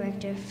 their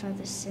rector,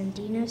 Father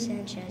Sandino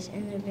Sanchez,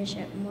 and their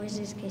bishop,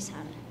 Moises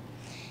Quesada.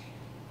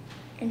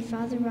 And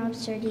Father Rob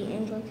Sturdy,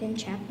 Anglican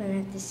chaplain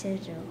at the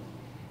Citadel.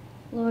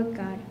 Lord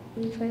God,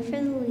 we pray for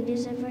the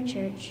leaders of our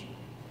church,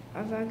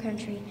 of our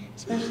country,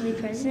 especially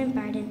President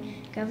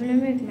Biden,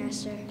 Governor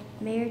McMaster,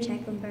 Mayor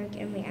Tecklenburg,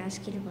 and we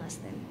ask you to bless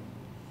them.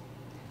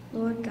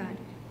 Lord God,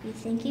 we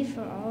thank you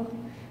for all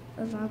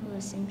of our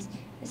blessings,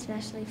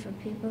 especially for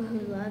people who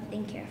love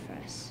and care for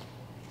us.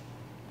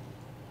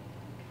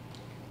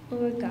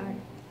 Lord God,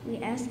 We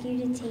ask you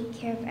to take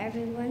care of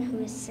everyone who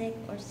is sick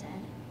or sad.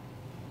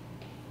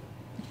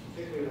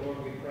 Particularly,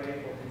 Lord, we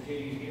pray for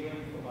continued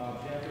healing for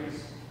Bob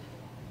Jeffries,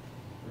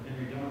 for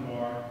Henry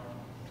Dunbar,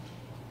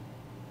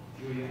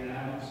 Julian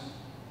Adams,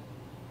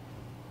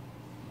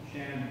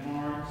 Shannon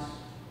Harms,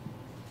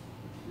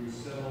 Bruce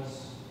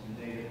Sills, and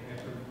David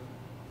Eckert.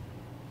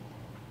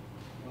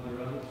 Are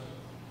there others?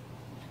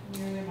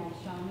 Miriam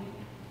Alshami.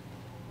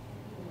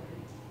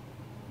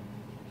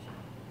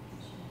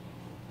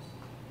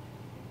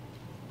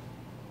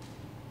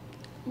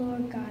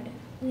 Lord God,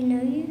 we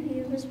know you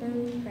hear us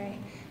when we pray.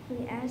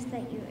 We ask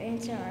that you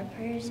answer our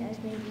prayers as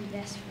may be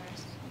best for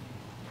us.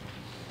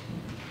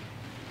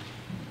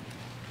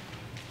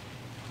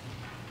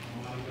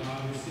 Almighty God,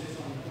 who sits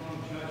on the throne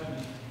of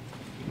judgment,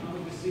 we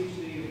humbly beseech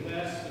thee to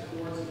bless the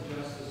courts of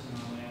justice in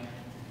our land,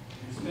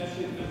 and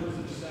especially the members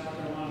of the South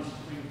Carolina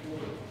Supreme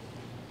Court.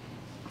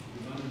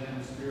 Give unto them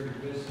the spirit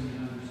of wisdom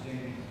and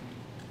understanding,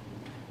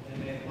 that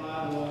they may apply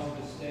the laws of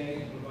the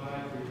state and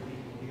provide for your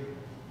people here.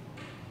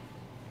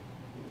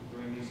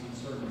 During these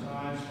uncertain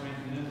times, grant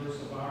the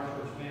members of our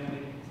church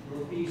family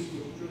your peace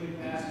which truly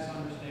passes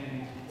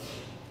understanding,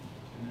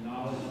 and the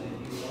knowledge that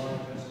you are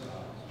a just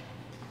God.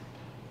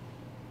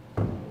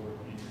 Lord,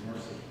 in your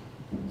mercy.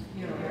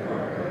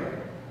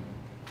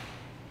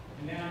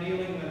 And now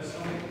kneeling, let us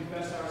only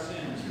confess our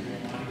sins to the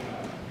Almighty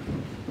God.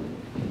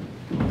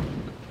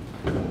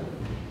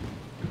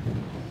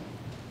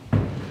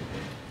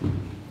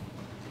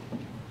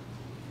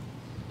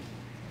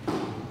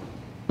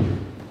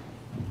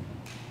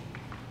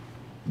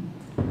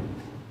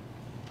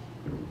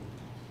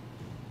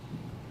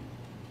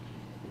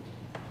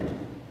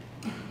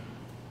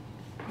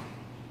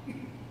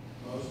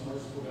 Most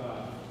merciful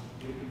God,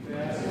 we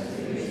confess our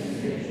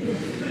sins against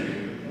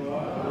you,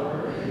 thought,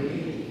 word, and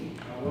deed,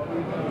 by what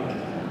we have done,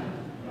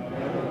 by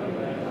what we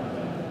have not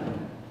done.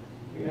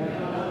 We have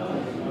not done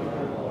as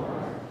our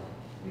Lord.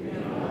 We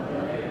have not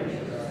done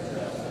anything to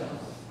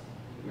ourselves.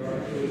 We are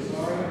truly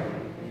sorry,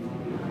 and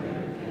we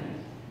repent.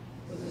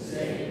 For the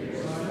sake of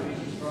your Son,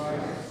 Jesus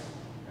Christ,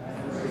 have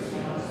mercy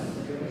on us and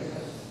forgive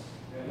us,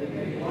 that we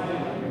may fly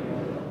on your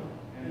will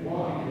and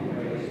walk in your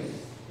ways,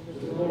 to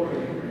the glory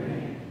of your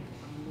name.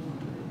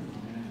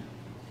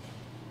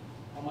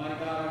 Almighty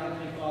God, our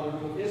Heavenly Father,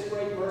 who with His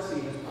great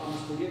mercy has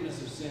promised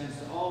forgiveness of sins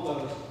to all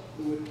those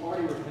who with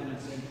hearty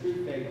repentance and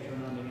true faith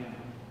turn unto Him,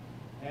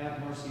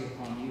 have mercy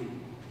upon you.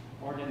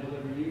 Pardon and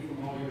deliver you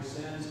from all your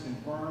sins,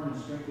 confirm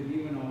and strengthen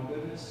you in all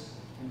goodness,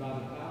 and by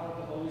the power of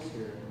the Holy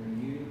Spirit bring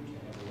you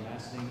to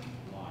everlasting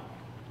life.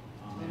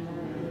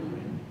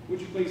 Amen.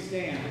 Would you please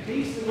stand? The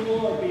peace of the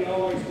Lord be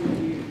always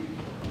with you.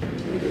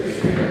 With your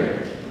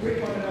spirit.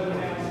 Greet one another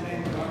now in the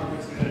name of our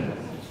Lord Jesus.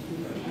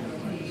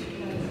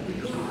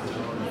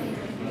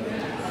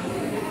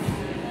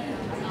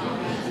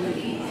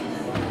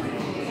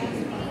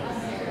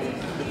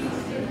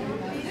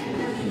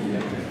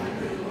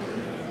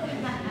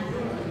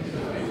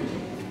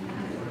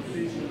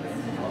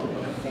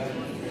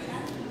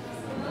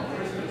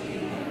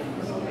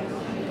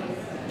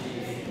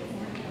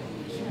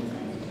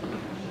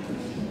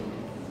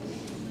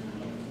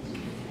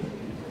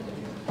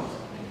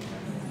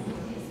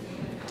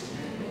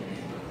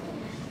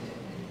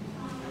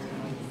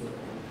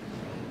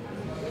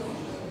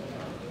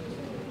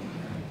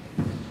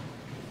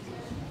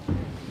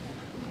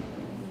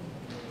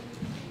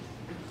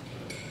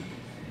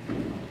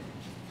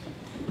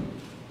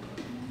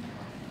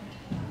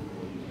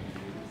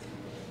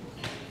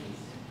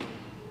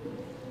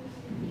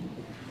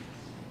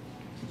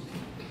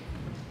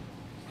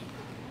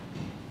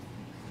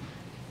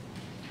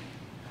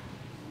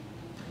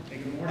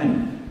 Good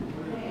morning.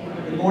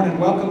 Good morning.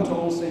 Welcome to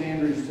Old St.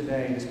 Andrews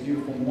today, this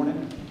beautiful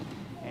morning.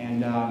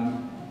 And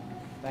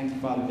thank you,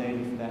 Father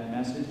David, for that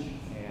message.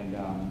 And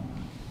I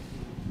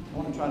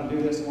want to try to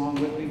do this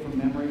along with me from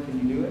memory.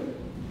 Can you do it?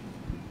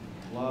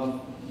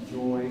 Love,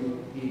 joy,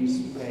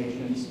 peace,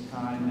 patience,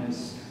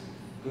 kindness,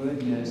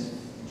 goodness,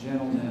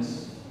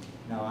 gentleness.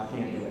 No, I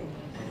can't do it.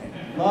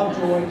 Okay. Love,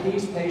 joy,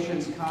 peace,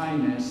 patience,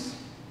 kindness,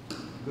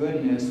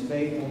 goodness,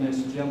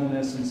 faithfulness,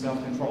 gentleness, and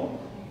self-control.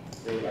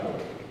 There we go.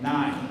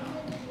 9.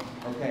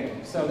 Okay,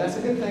 so that's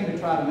a good thing to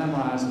try to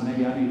memorize, and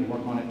maybe I need to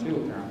work on it too,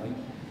 apparently.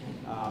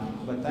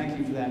 But thank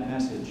you for that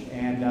message.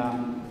 And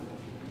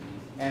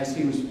as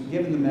he was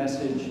giving the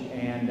message,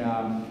 and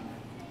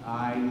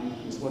I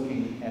was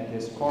looking at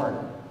this card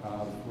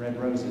of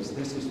red roses.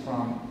 This is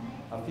from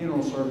a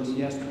funeral service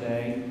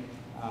yesterday.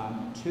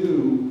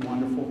 2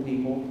 wonderful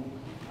people,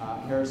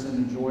 Harrison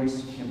and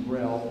Joyce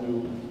Kimbrell,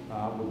 who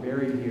were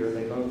buried here.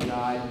 They both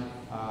died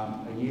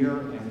a year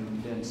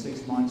and then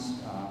 6 months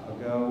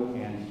ago,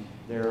 and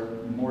their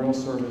memorial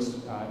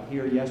service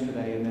here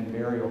yesterday, and then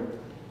burial.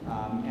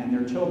 And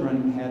their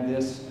children had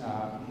this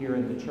here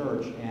in the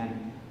church,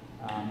 and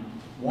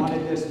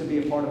wanted this to be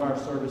a part of our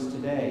service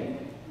today.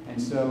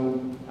 And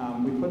so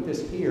we put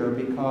this here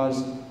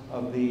because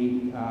of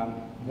the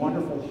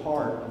wonderful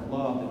heart of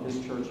love that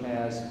this church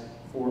has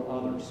for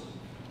others.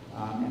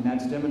 And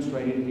that's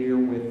demonstrated here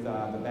with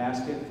the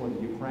basket for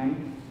the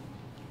Ukraine.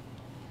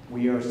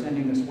 We are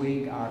sending this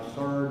week our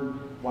third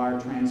wire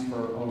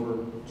transfer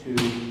over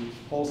to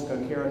Polska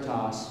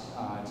Caritas.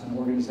 It's an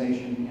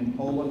organization in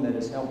Poland that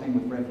is helping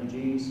with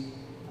refugees.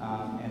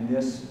 And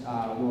this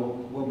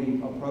will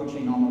be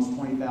approaching almost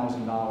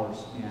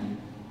 $20,000 in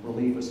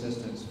relief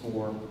assistance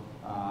for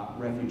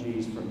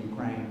refugees from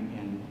Ukraine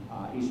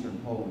in eastern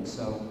Poland.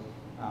 So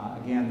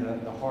again,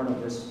 the heart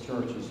of this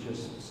church is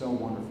just so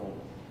wonderful.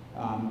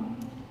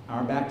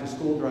 Our back to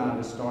school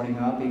drive is starting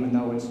up, even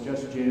though it's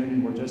just June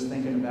and we're just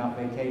thinking about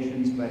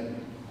vacations, but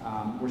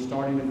we're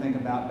starting to think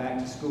about back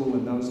to school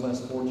and those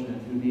less fortunate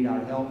who need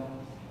our help.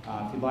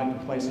 If you'd like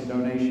to place a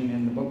donation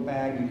in the book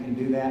bag, you can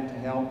do that to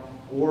help.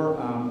 Or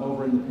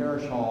over in the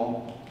parish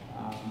hall,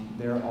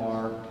 there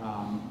are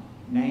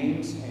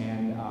names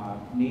and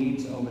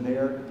needs over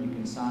there. You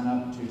can sign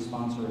up to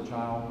sponsor a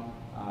child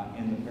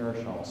in the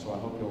parish hall, so I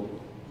hope you'll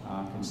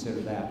consider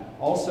that.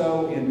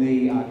 Also in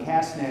the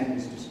CastNet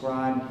is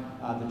described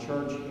the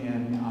church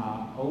in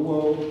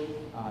Owo,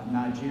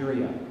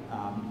 Nigeria.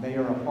 They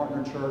are a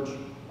partner church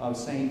of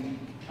St.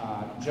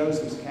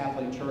 Joseph's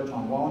Catholic Church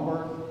on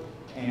Wallenberg,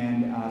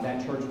 and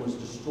that church was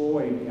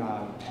destroyed in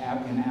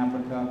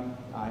Africa,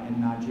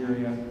 in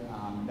Nigeria.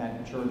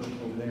 That church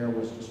over there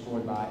was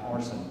destroyed by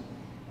arson.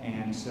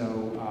 And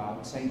so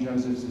St.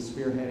 Joseph's is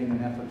spearheading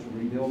an effort to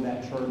rebuild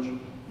that church.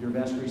 Your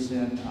vestry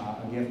sent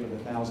a gift of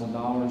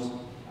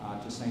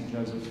 $1,000 to St.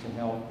 Joseph's to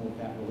help with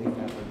that relief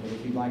effort. But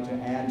if you'd like to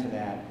add to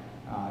that,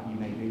 you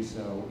may do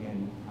so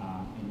in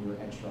your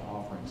extra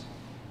offerings.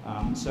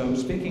 So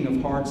speaking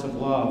of hearts of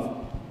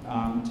love,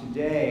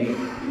 today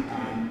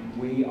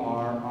we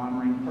are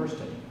honoring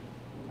Kirsten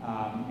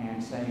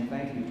and saying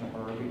thank you to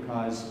her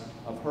because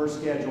of her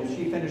schedule.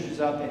 She finishes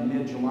up in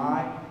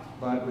mid-July,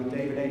 but with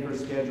David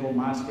Akers' schedule,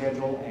 my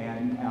schedule,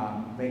 and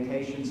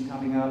vacations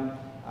coming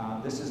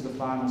up, this is the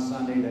final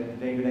Sunday that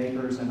David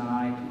Akers and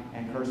I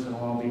and Kirsten will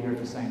all be here at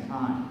the same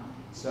time.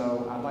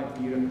 So I'd like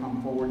for you to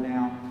come forward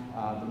now.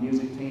 The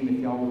music team, if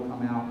y'all will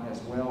come out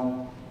as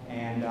well.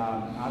 And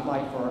I'd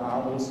like for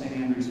our Old St.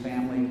 Andrews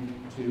family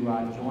to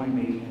join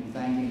me in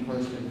thanking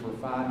Kirsten for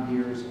 5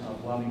 years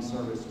of loving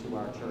service to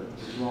our church.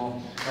 Would you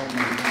all help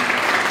me?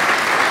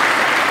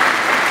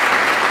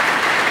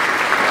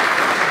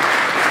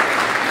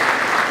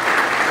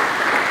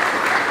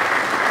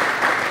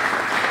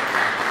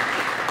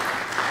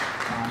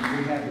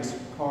 We have this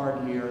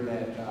card here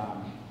that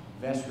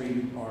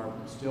vestry are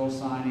still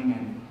signing,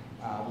 and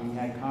we've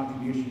had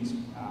contributions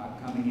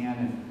coming in,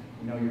 and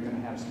we know you're going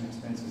to have some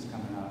expenses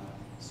coming up.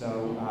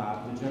 So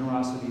the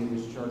generosity of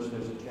this church,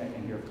 there's a check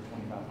in here for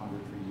 $2,500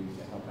 for you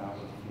to help out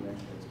with a few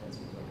extra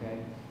expenses, okay?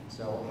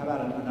 So how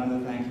about another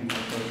thank you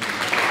for Kirsten?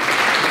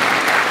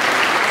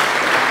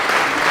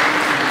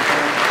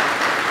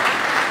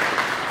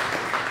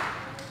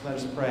 Let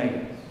us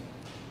pray.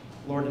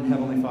 Lord and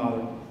Heavenly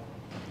Father,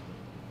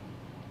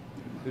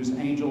 whose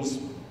angels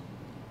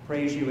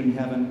praise you in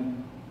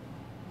heaven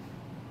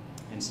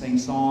and sing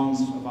songs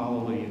of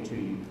hallelujah to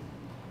you.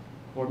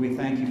 Lord, we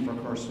thank you for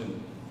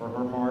Kirsten, for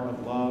her heart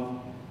of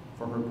love,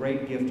 for her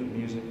great gift of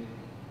music.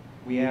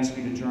 We ask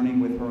you to journey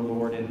with her,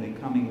 Lord, in the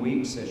coming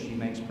weeks as she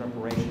makes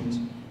preparations,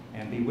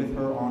 and be with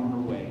her on her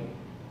way.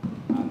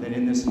 That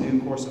in this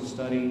new course of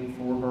study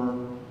for her,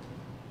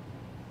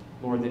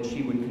 Lord, that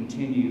she would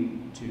continue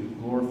to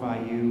glorify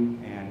you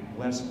and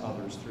bless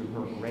others through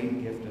her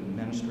great gift of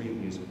ministry of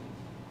music.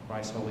 In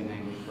Christ's holy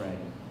name we pray.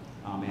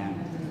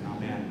 Amen.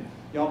 Amen.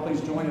 Y'all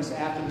please join us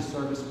after the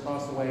service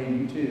across the way,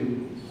 and you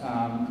too.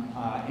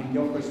 In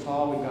Gilchrist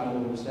Hall, we've got a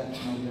little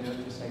reception over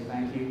there to say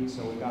thank you.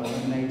 So we've got a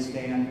lemonade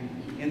stand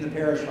in the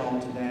parish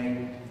hall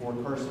today for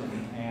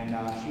Kirsten. And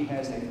she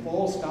has a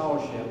full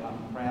scholarship,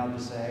 I'm proud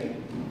to say,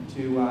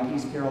 to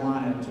East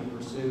Carolina to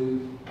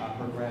pursue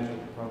her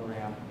graduate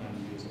program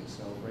in music.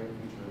 So great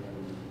future ahead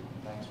of you.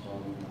 Thanks for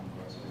all you've done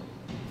for us.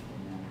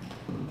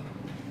 Amen.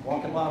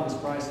 Walk in love as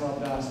Christ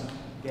loved us,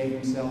 gave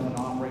himself an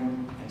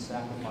offering and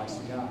sacrifice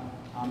to God.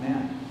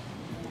 Amen.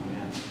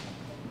 Amen.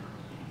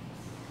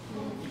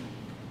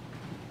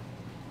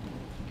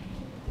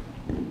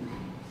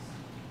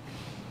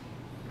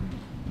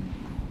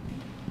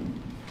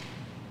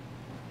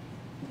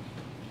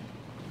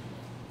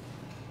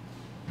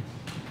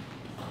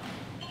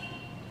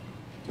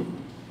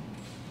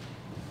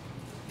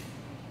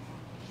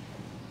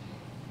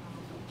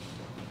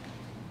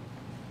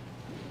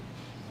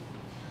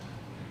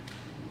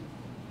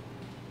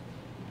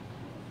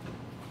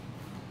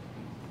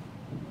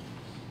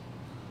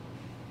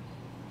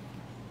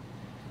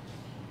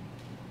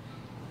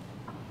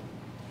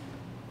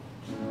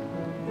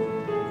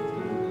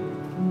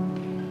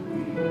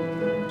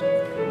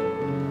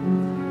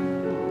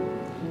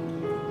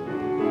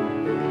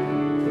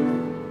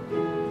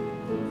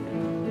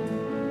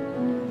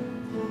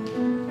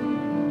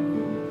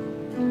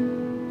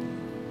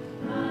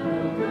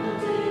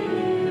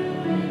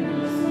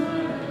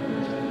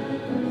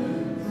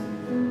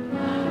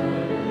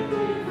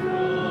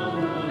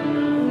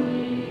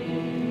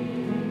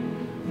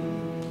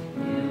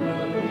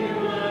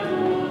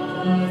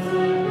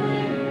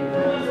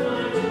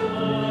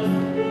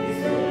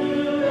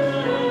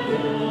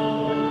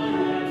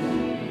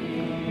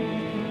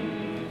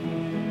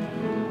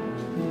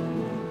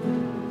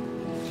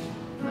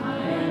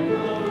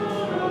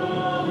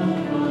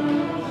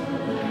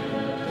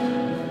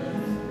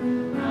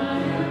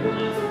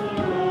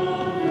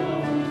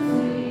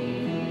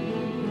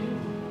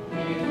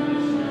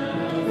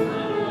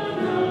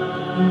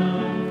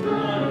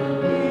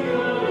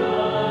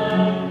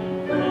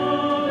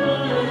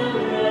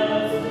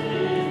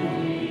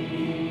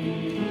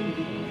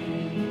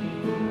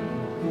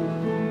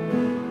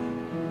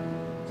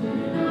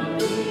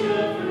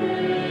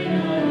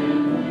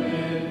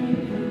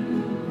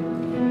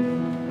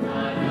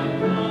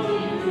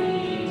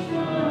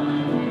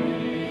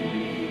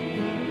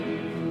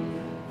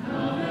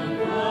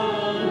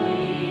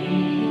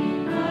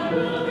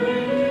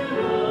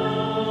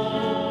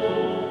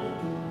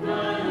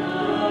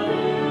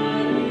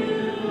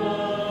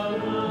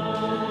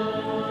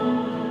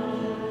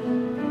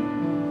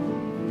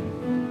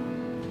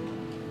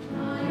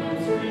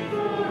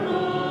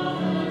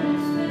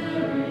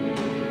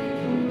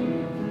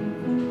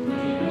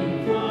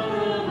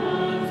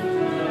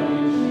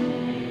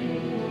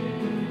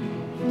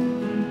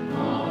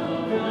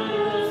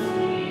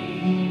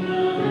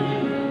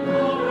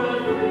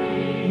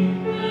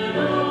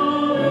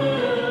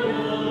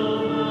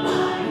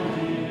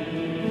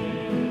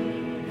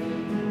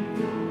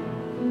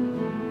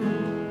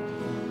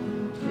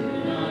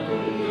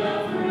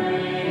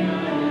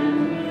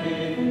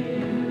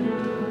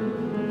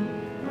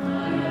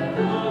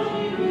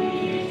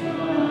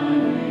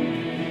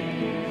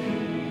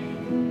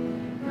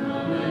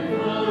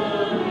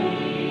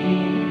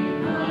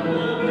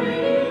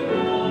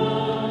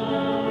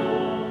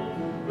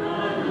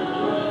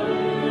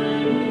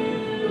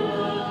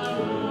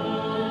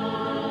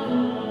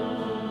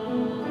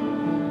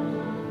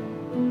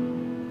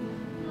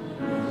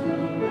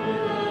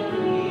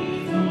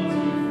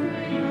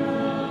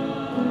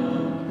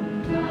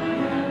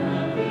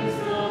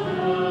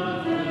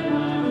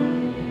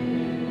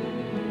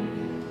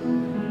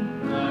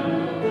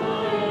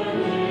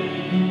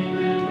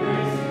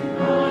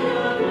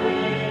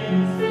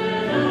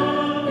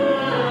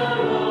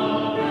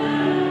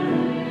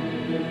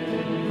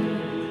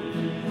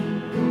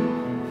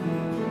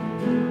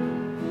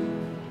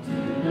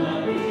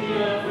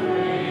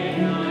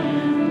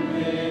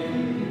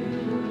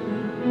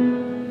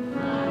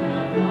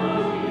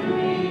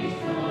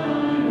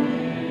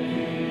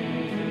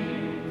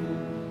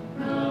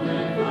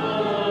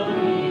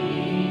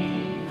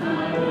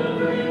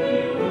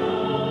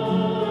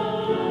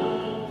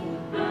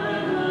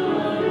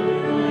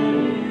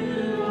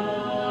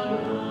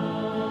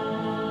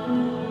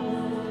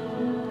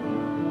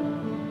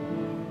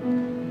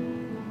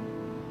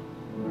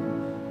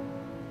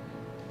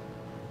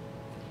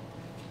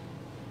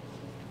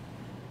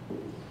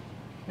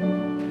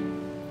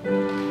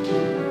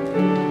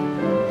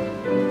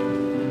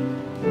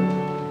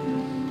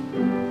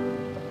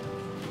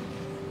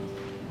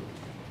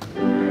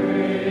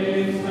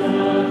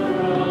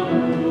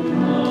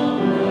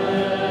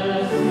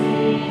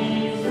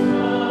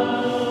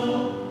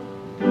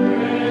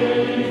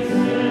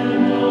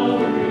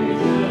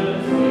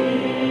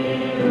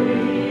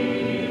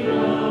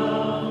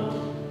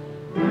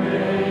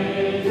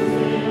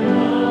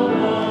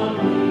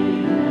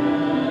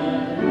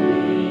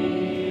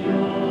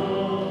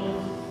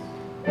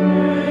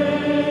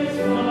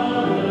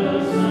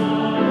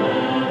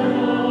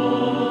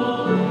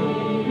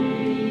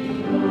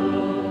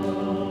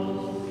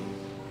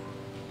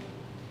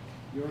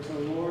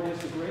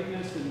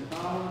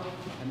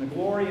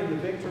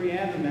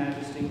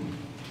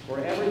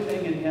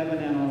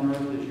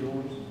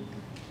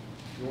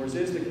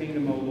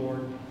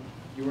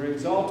 are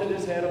exalted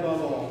as head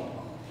above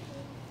all.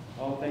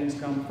 All things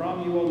come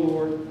from you, O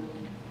Lord,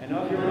 and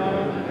of your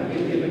own have we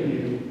given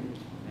you.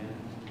 Amen.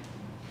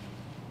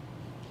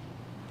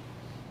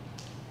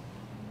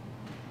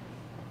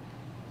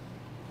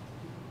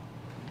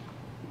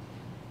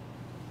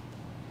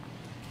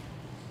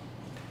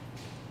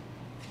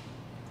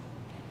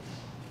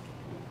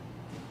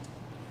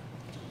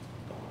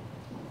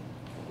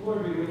 The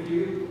Lord be with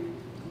you.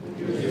 With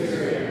your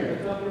spirit.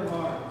 Lift up your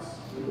hearts.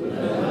 Lift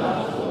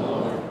up the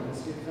Lord.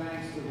 Let's give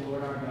thanks to the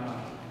Lord our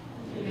God.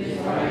 It is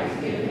right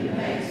to give him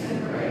thanks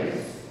and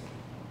praise.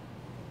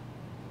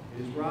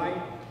 It is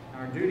right,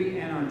 our duty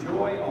and our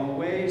joy,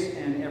 always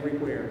and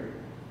everywhere,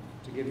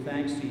 to give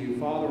thanks to you,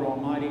 Father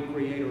Almighty,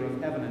 creator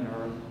of heaven and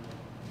earth,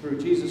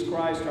 through Jesus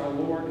Christ our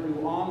Lord,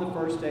 who on the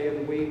first day of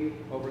the week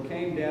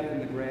overcame death in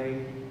the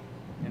grave,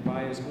 and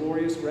by his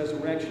glorious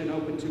resurrection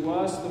opened to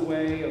us the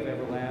way of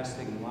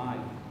everlasting life.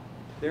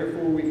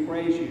 Therefore we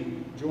praise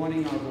you,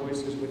 joining our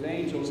voices with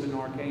angels and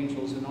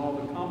archangels and all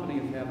the company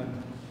of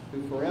heaven,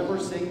 who forever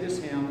sing this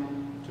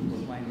hymn to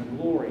proclaim the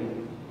glory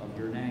of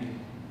your name.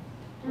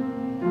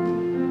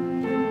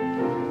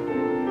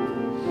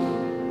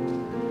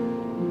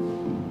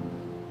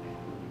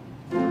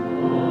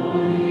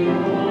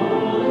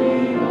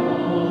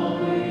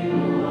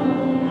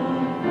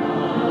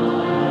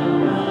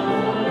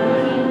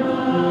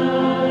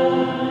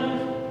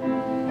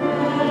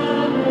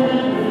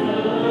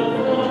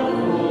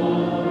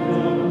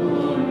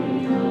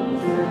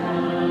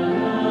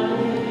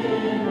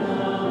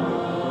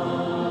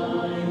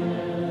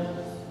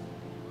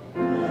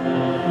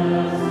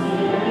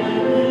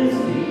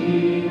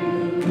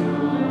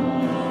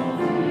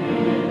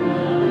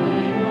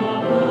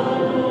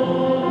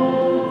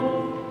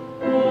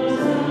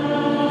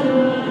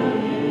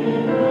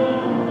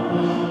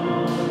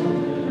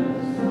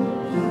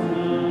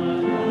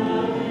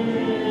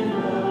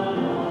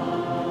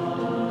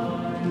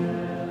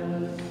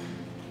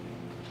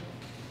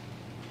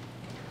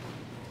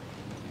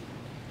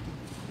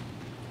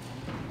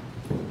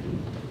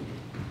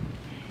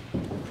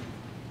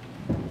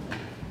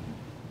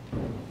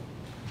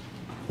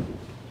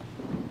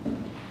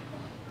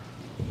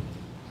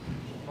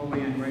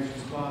 Holy and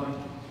gracious Father,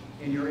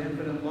 in your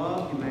infinite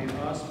love, you made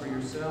us for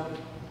yourself.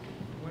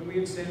 When we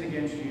had sinned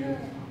against you,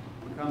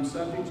 become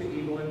subject to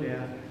evil and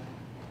death,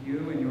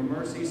 you, in your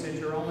mercy, sent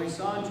your only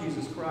Son,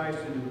 Jesus Christ,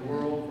 into the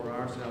world for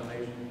our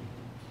salvation.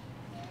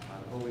 By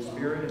the Holy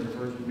Spirit and the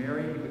Virgin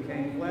Mary, he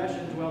became flesh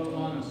and dwelt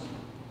among us.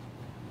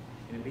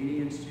 In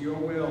obedience to your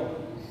will,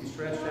 he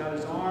stretched out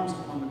his arms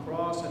upon the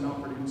cross and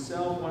offered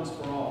himself once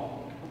for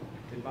all,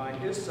 that by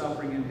his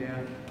suffering and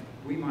death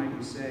we might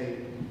be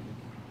saved.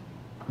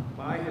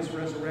 By his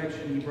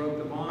resurrection, he broke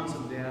the bonds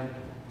of death,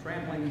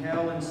 trampling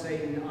hell and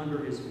Satan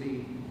under his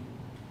feet.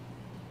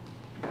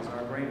 As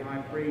our great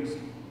high priest,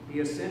 he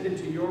ascended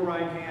to your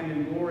right hand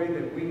in glory,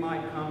 that we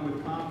might come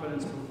with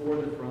confidence before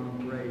the throne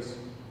of grace.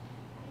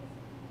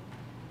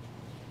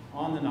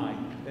 On the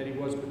night that he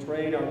was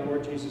betrayed, our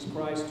Lord Jesus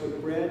Christ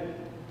took bread.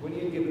 When he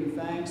had given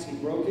thanks, he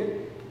broke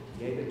it,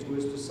 gave it to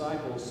his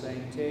disciples,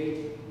 saying,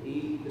 "Take,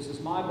 eat, this is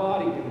my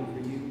body given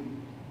for you.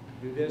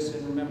 Do this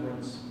in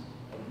remembrance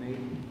of me."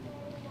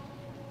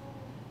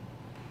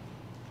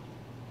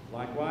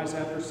 Likewise,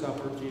 after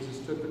supper, Jesus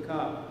took the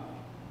cup.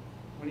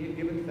 When he had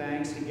given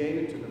thanks, he gave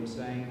it to them,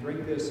 saying,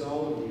 "Drink this,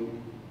 all of you.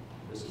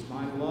 This is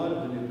my blood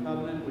of the new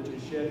covenant, which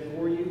is shed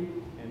for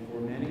you and for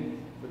many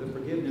for the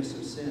forgiveness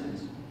of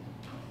sins.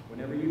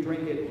 Whenever you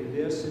drink it, do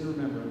this in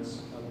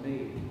remembrance of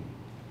me."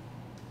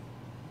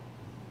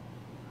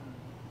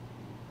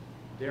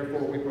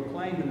 Therefore, we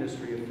proclaim the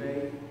mystery of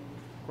faith.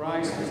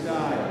 Christ has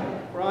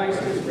died.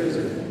 Christ is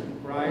risen.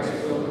 Christ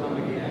will come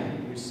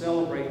again. We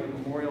celebrate the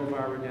memorial of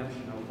our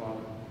redemption, O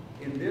Father,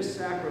 in this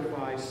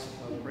sacrifice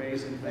of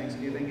praise and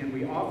thanksgiving, and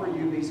we offer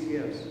you these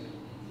gifts.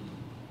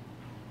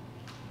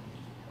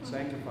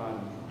 Sanctify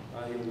them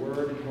by your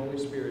word and Holy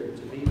Spirit,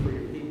 to be for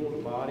your people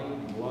the body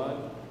and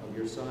blood of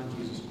your Son,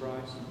 Jesus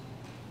Christ.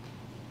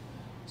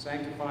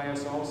 Sanctify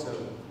us also,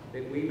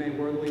 that we may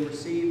worthily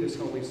receive this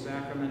holy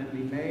sacrament and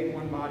be made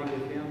one body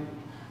with him,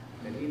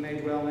 that he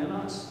may dwell in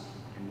us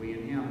and we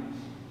in him.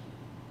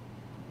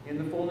 In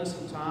the fullness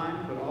of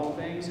time, put all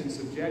things in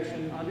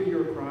subjection under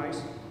your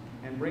Christ,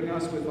 and bring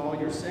us with all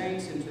your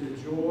saints into the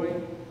joy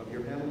of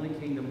your heavenly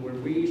kingdom, where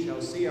we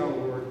shall see our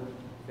Lord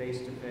face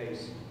to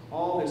face.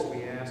 All this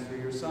we ask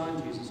through your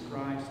Son, Jesus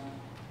Christ,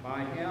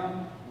 by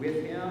him,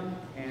 with him,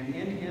 and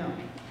in him.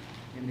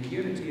 In the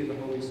unity of the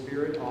Holy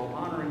Spirit, all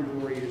honor and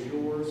glory is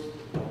yours,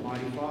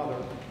 Almighty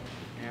Father,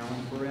 now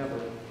and forever.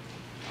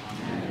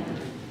 Amen.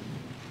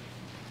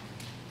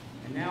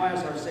 And now,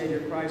 as our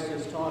Savior Christ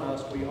has taught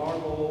us, we are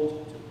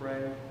bold to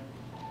pray.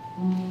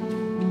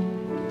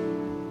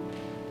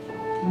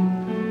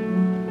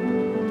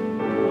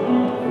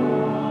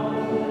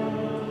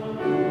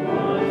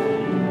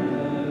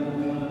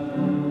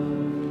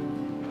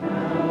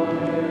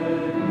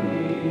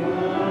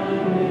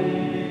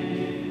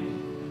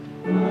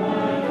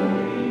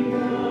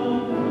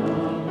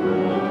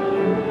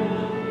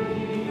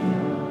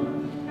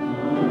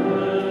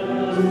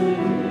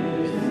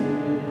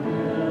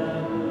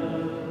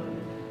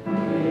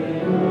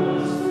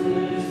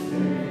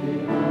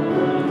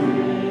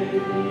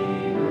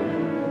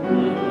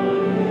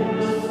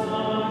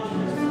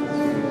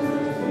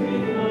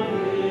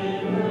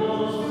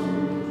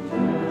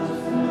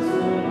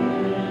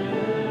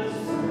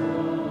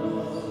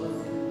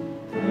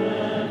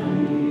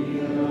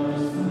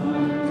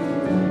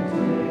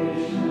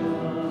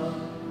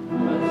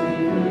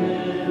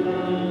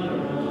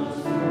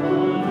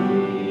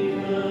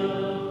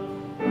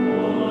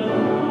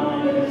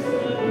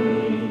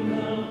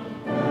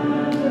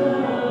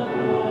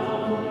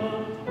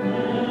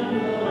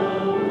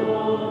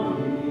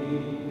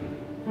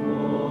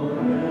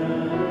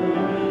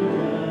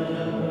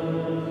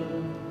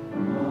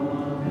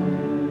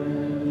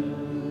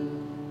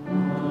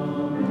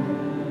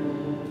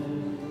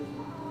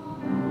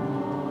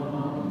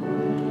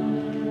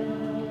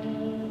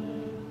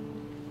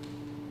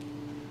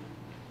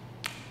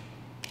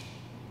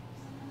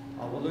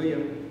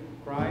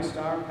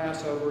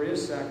 Passover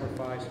is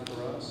sacrificed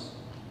for us.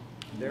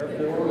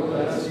 Therefore,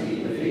 let us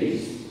eat the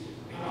feast.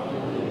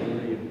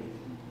 Hallelujah.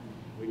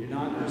 We do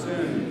not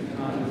presume to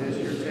come to this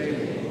your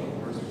table,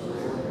 merciful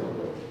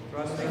Lord,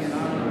 trusting in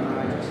our own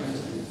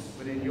righteousness,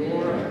 but in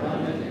your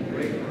abundant and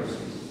great mercy.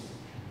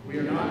 We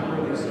are not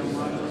worthy so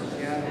much as to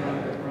gather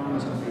up the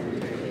crumbs of your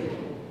table,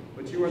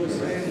 but you are the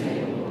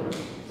same Lord,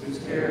 whose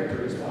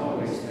character is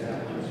always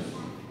established.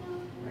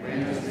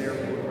 Grant us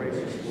therefore,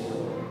 gracious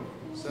Lord,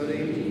 so to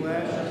eat the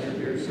flesh of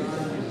your dear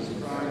Son,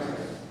 Jesus Christ,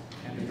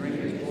 and to drink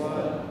his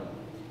blood,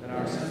 that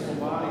our sinful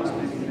bodies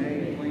may be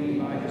made clean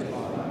by his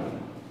body,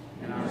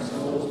 and our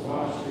souls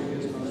washed through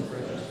his most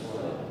precious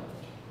blood,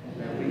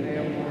 and that we may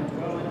have more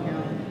dwell in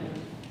him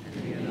and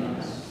he in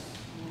us.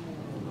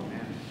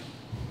 Amen.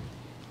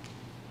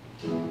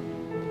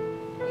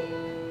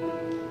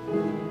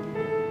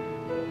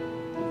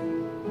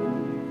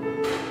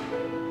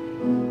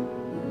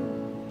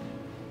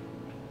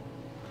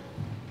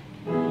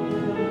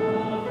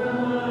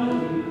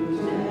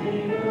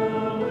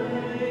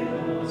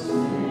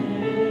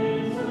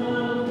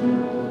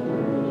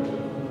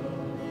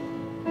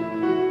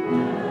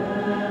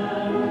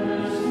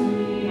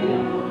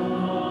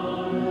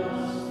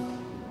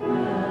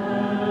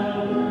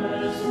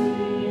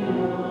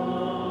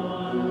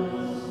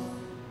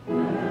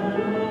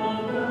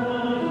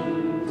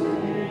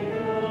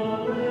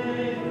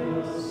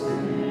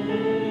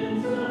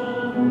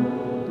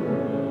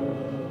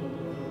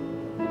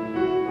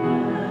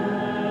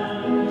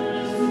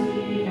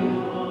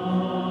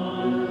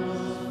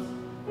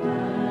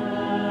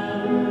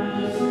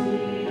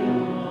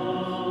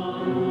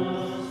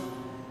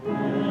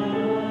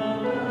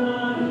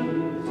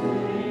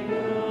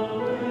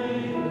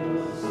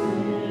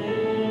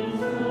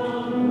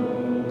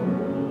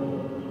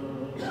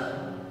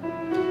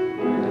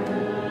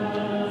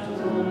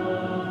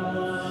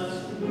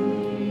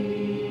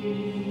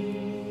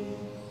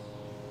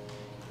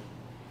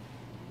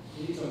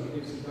 These are the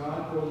gifts of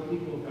God for the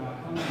people of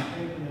God. Come and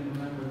take them in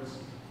remembrance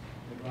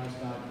of Christ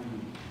God to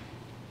you.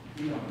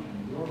 Feed on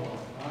them in your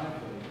heart by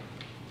faith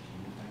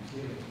and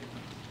thanksgiving.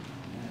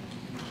 Amen.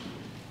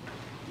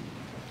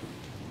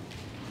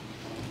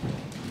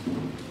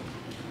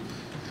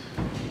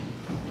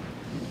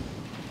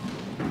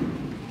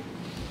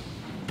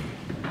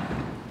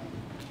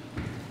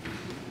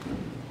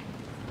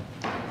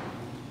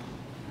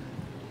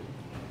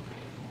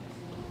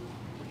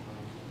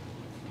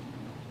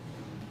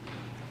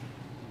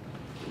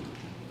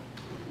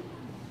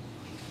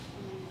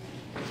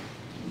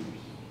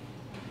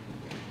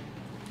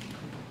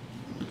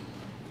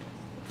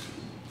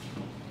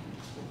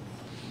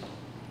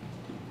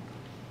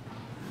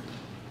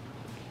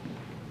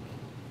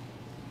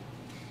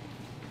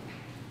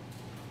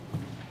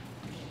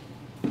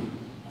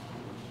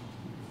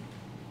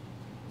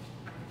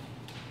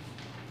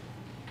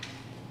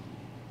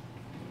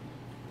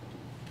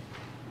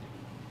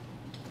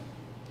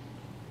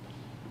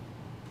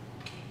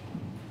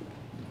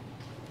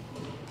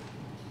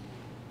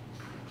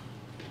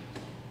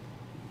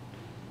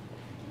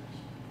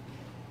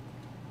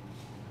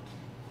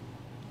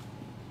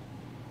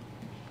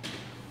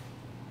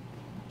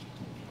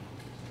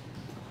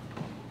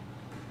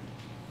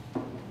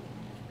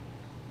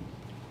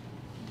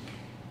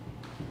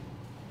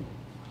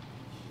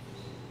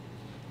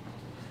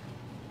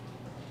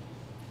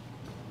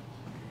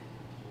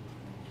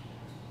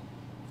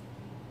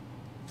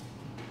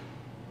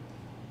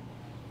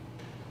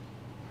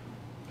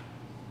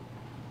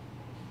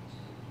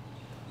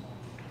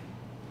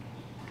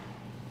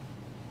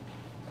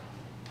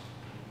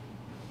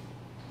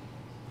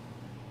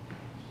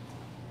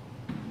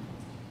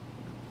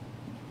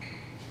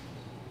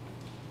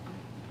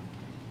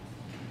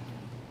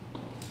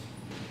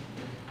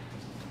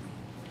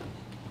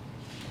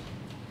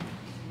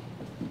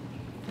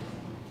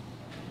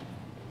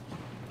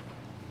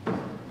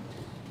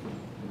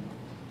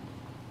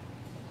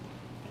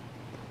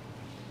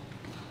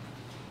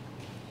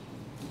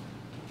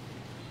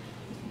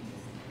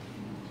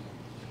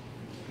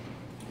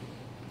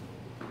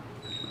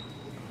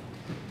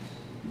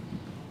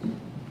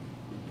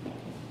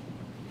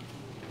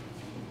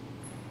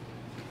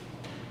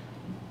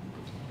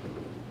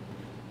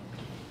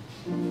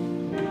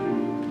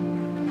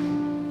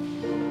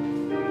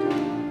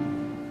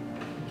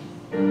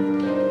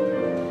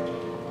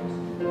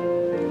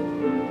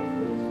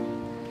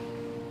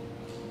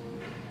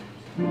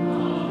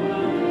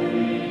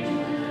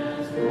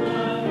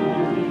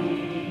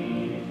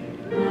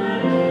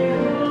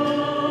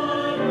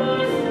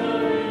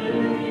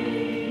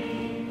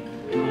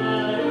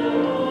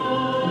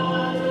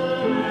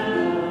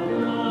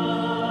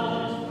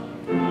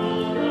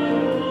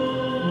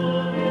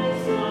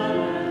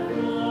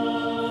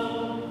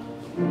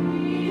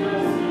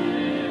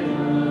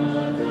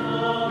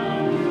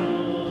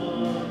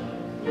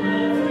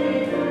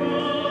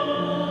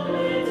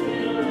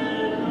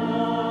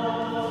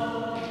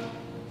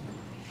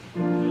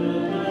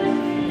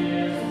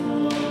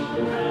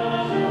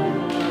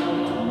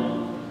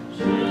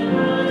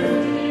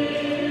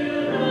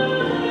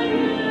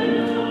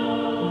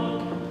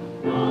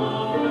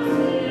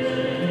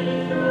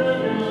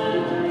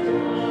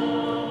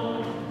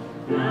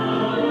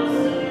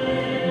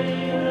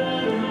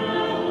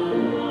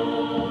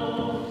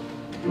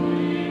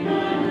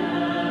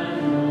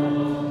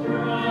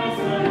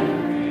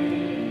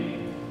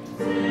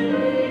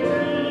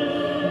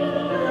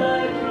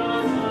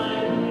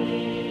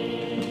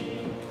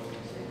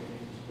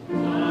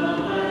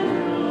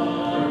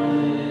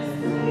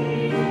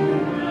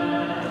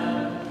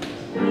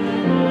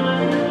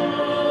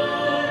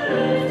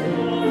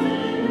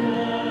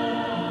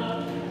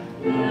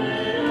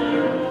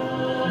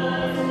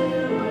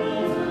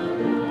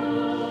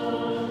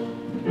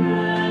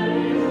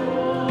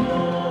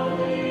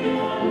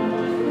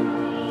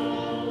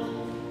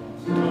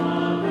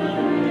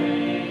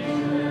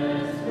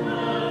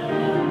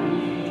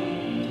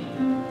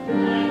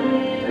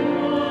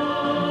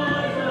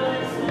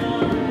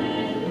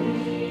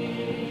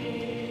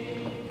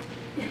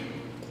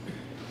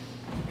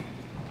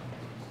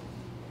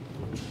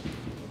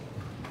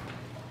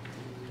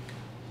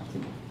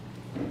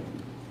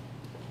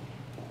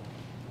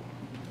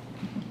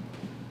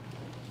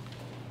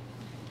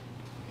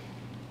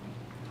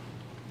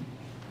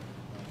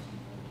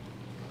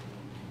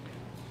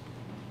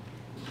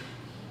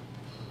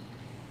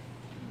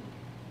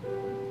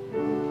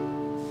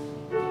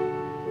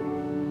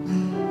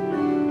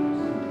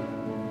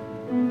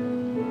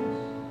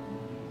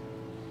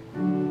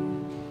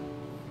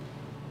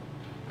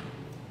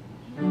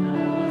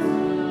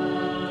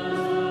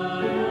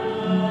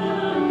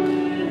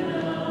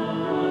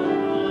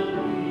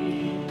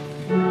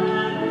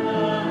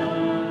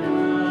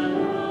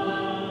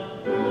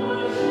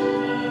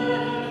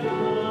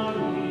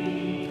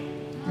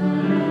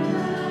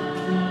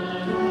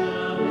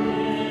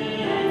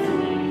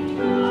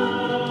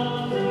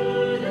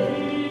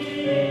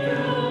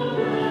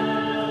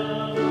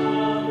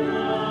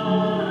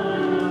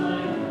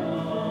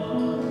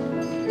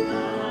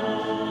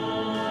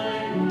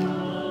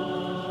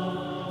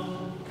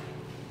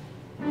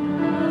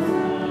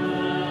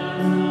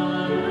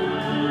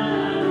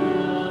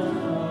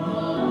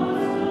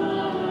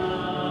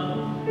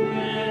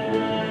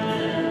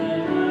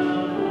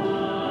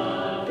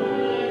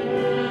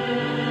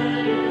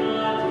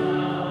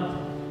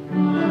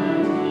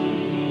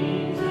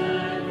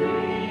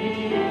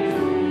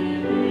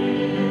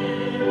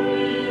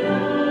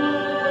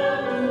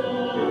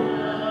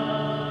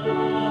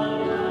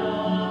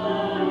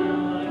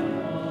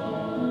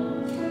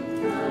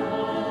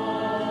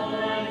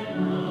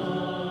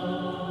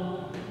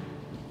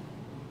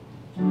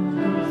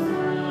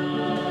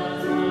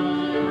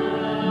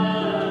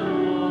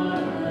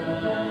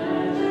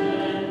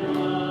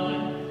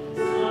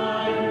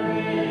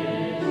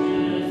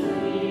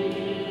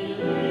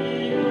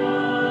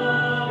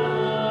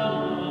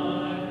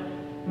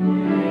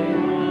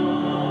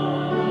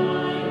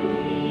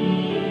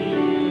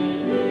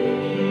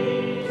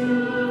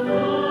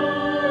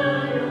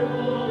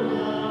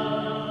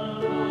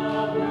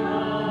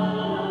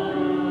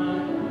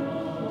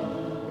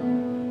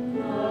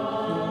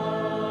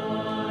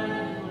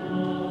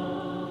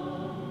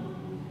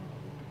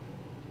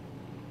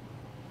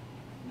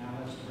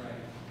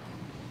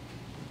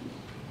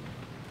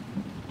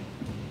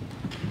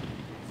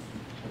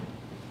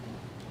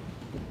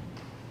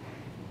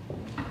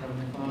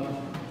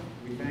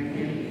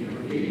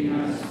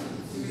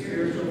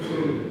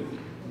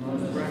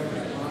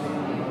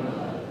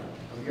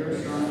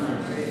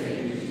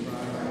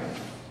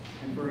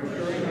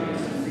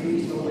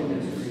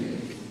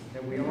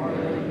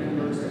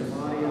 members of the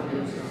body of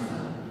your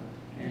Son,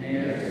 and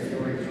heirs of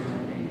your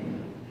eternal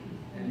kingdom.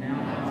 And now,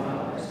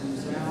 Father, send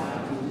us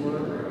out to the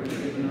work you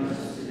have given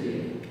us to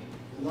do.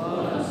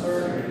 Love and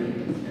serve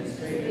you as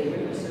faithful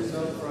witnesses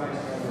of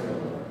Christ our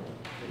Lord.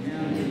 To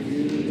him, to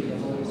you, to the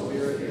Holy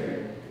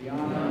Spirit, the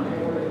honor and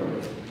glory,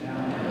 now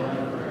and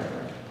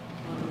forever.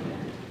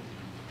 Amen.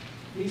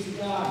 Peace of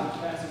God,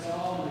 which passes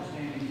all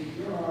understanding, keep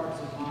your hearts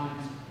and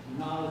minds in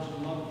knowledge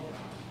and love of God.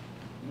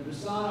 And of the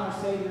Son, our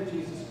Savior,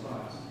 Jesus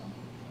Christ.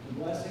 The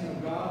blessing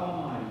of God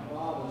Almighty,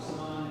 Father,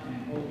 Son,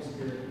 and Holy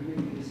Spirit be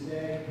with you this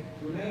day,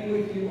 to remain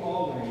with you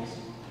always.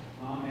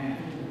 Amen.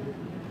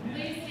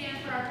 Please stand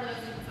for our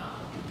closing song.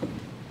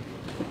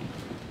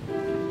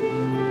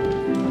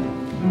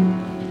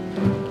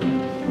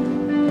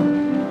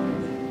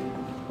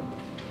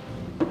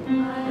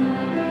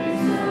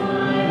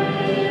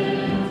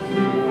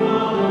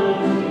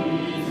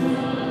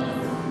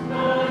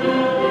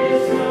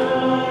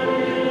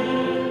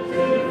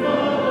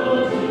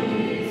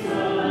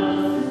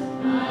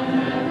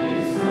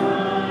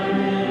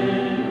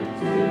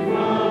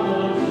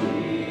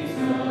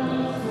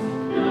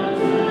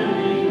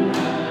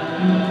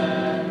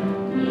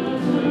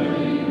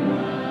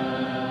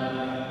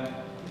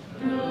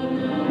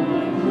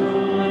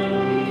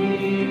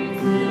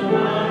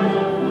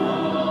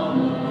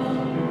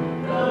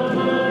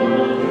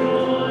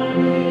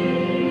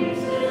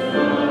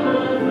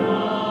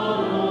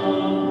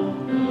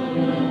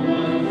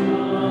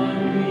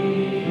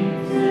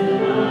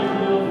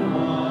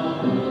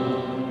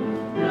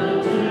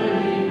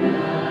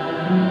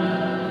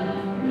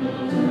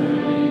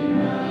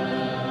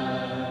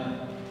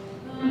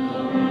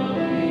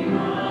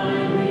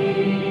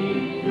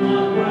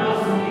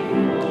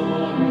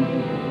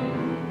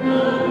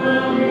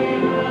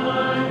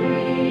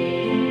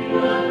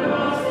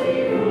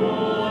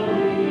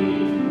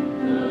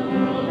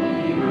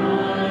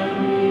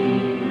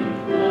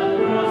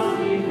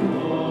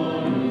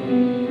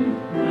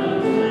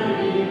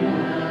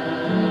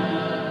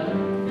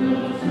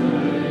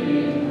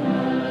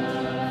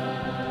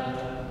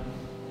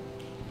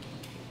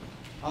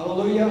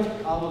 Hallelujah,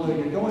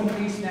 hallelujah. Go in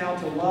peace now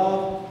to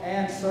love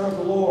and serve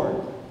the Lord.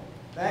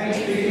 Thanks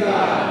be to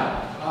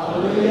God.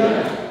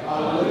 Hallelujah,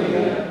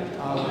 hallelujah,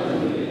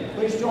 hallelujah.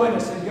 Please join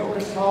us in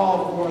Gilbert's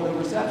Hall for the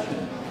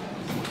reception.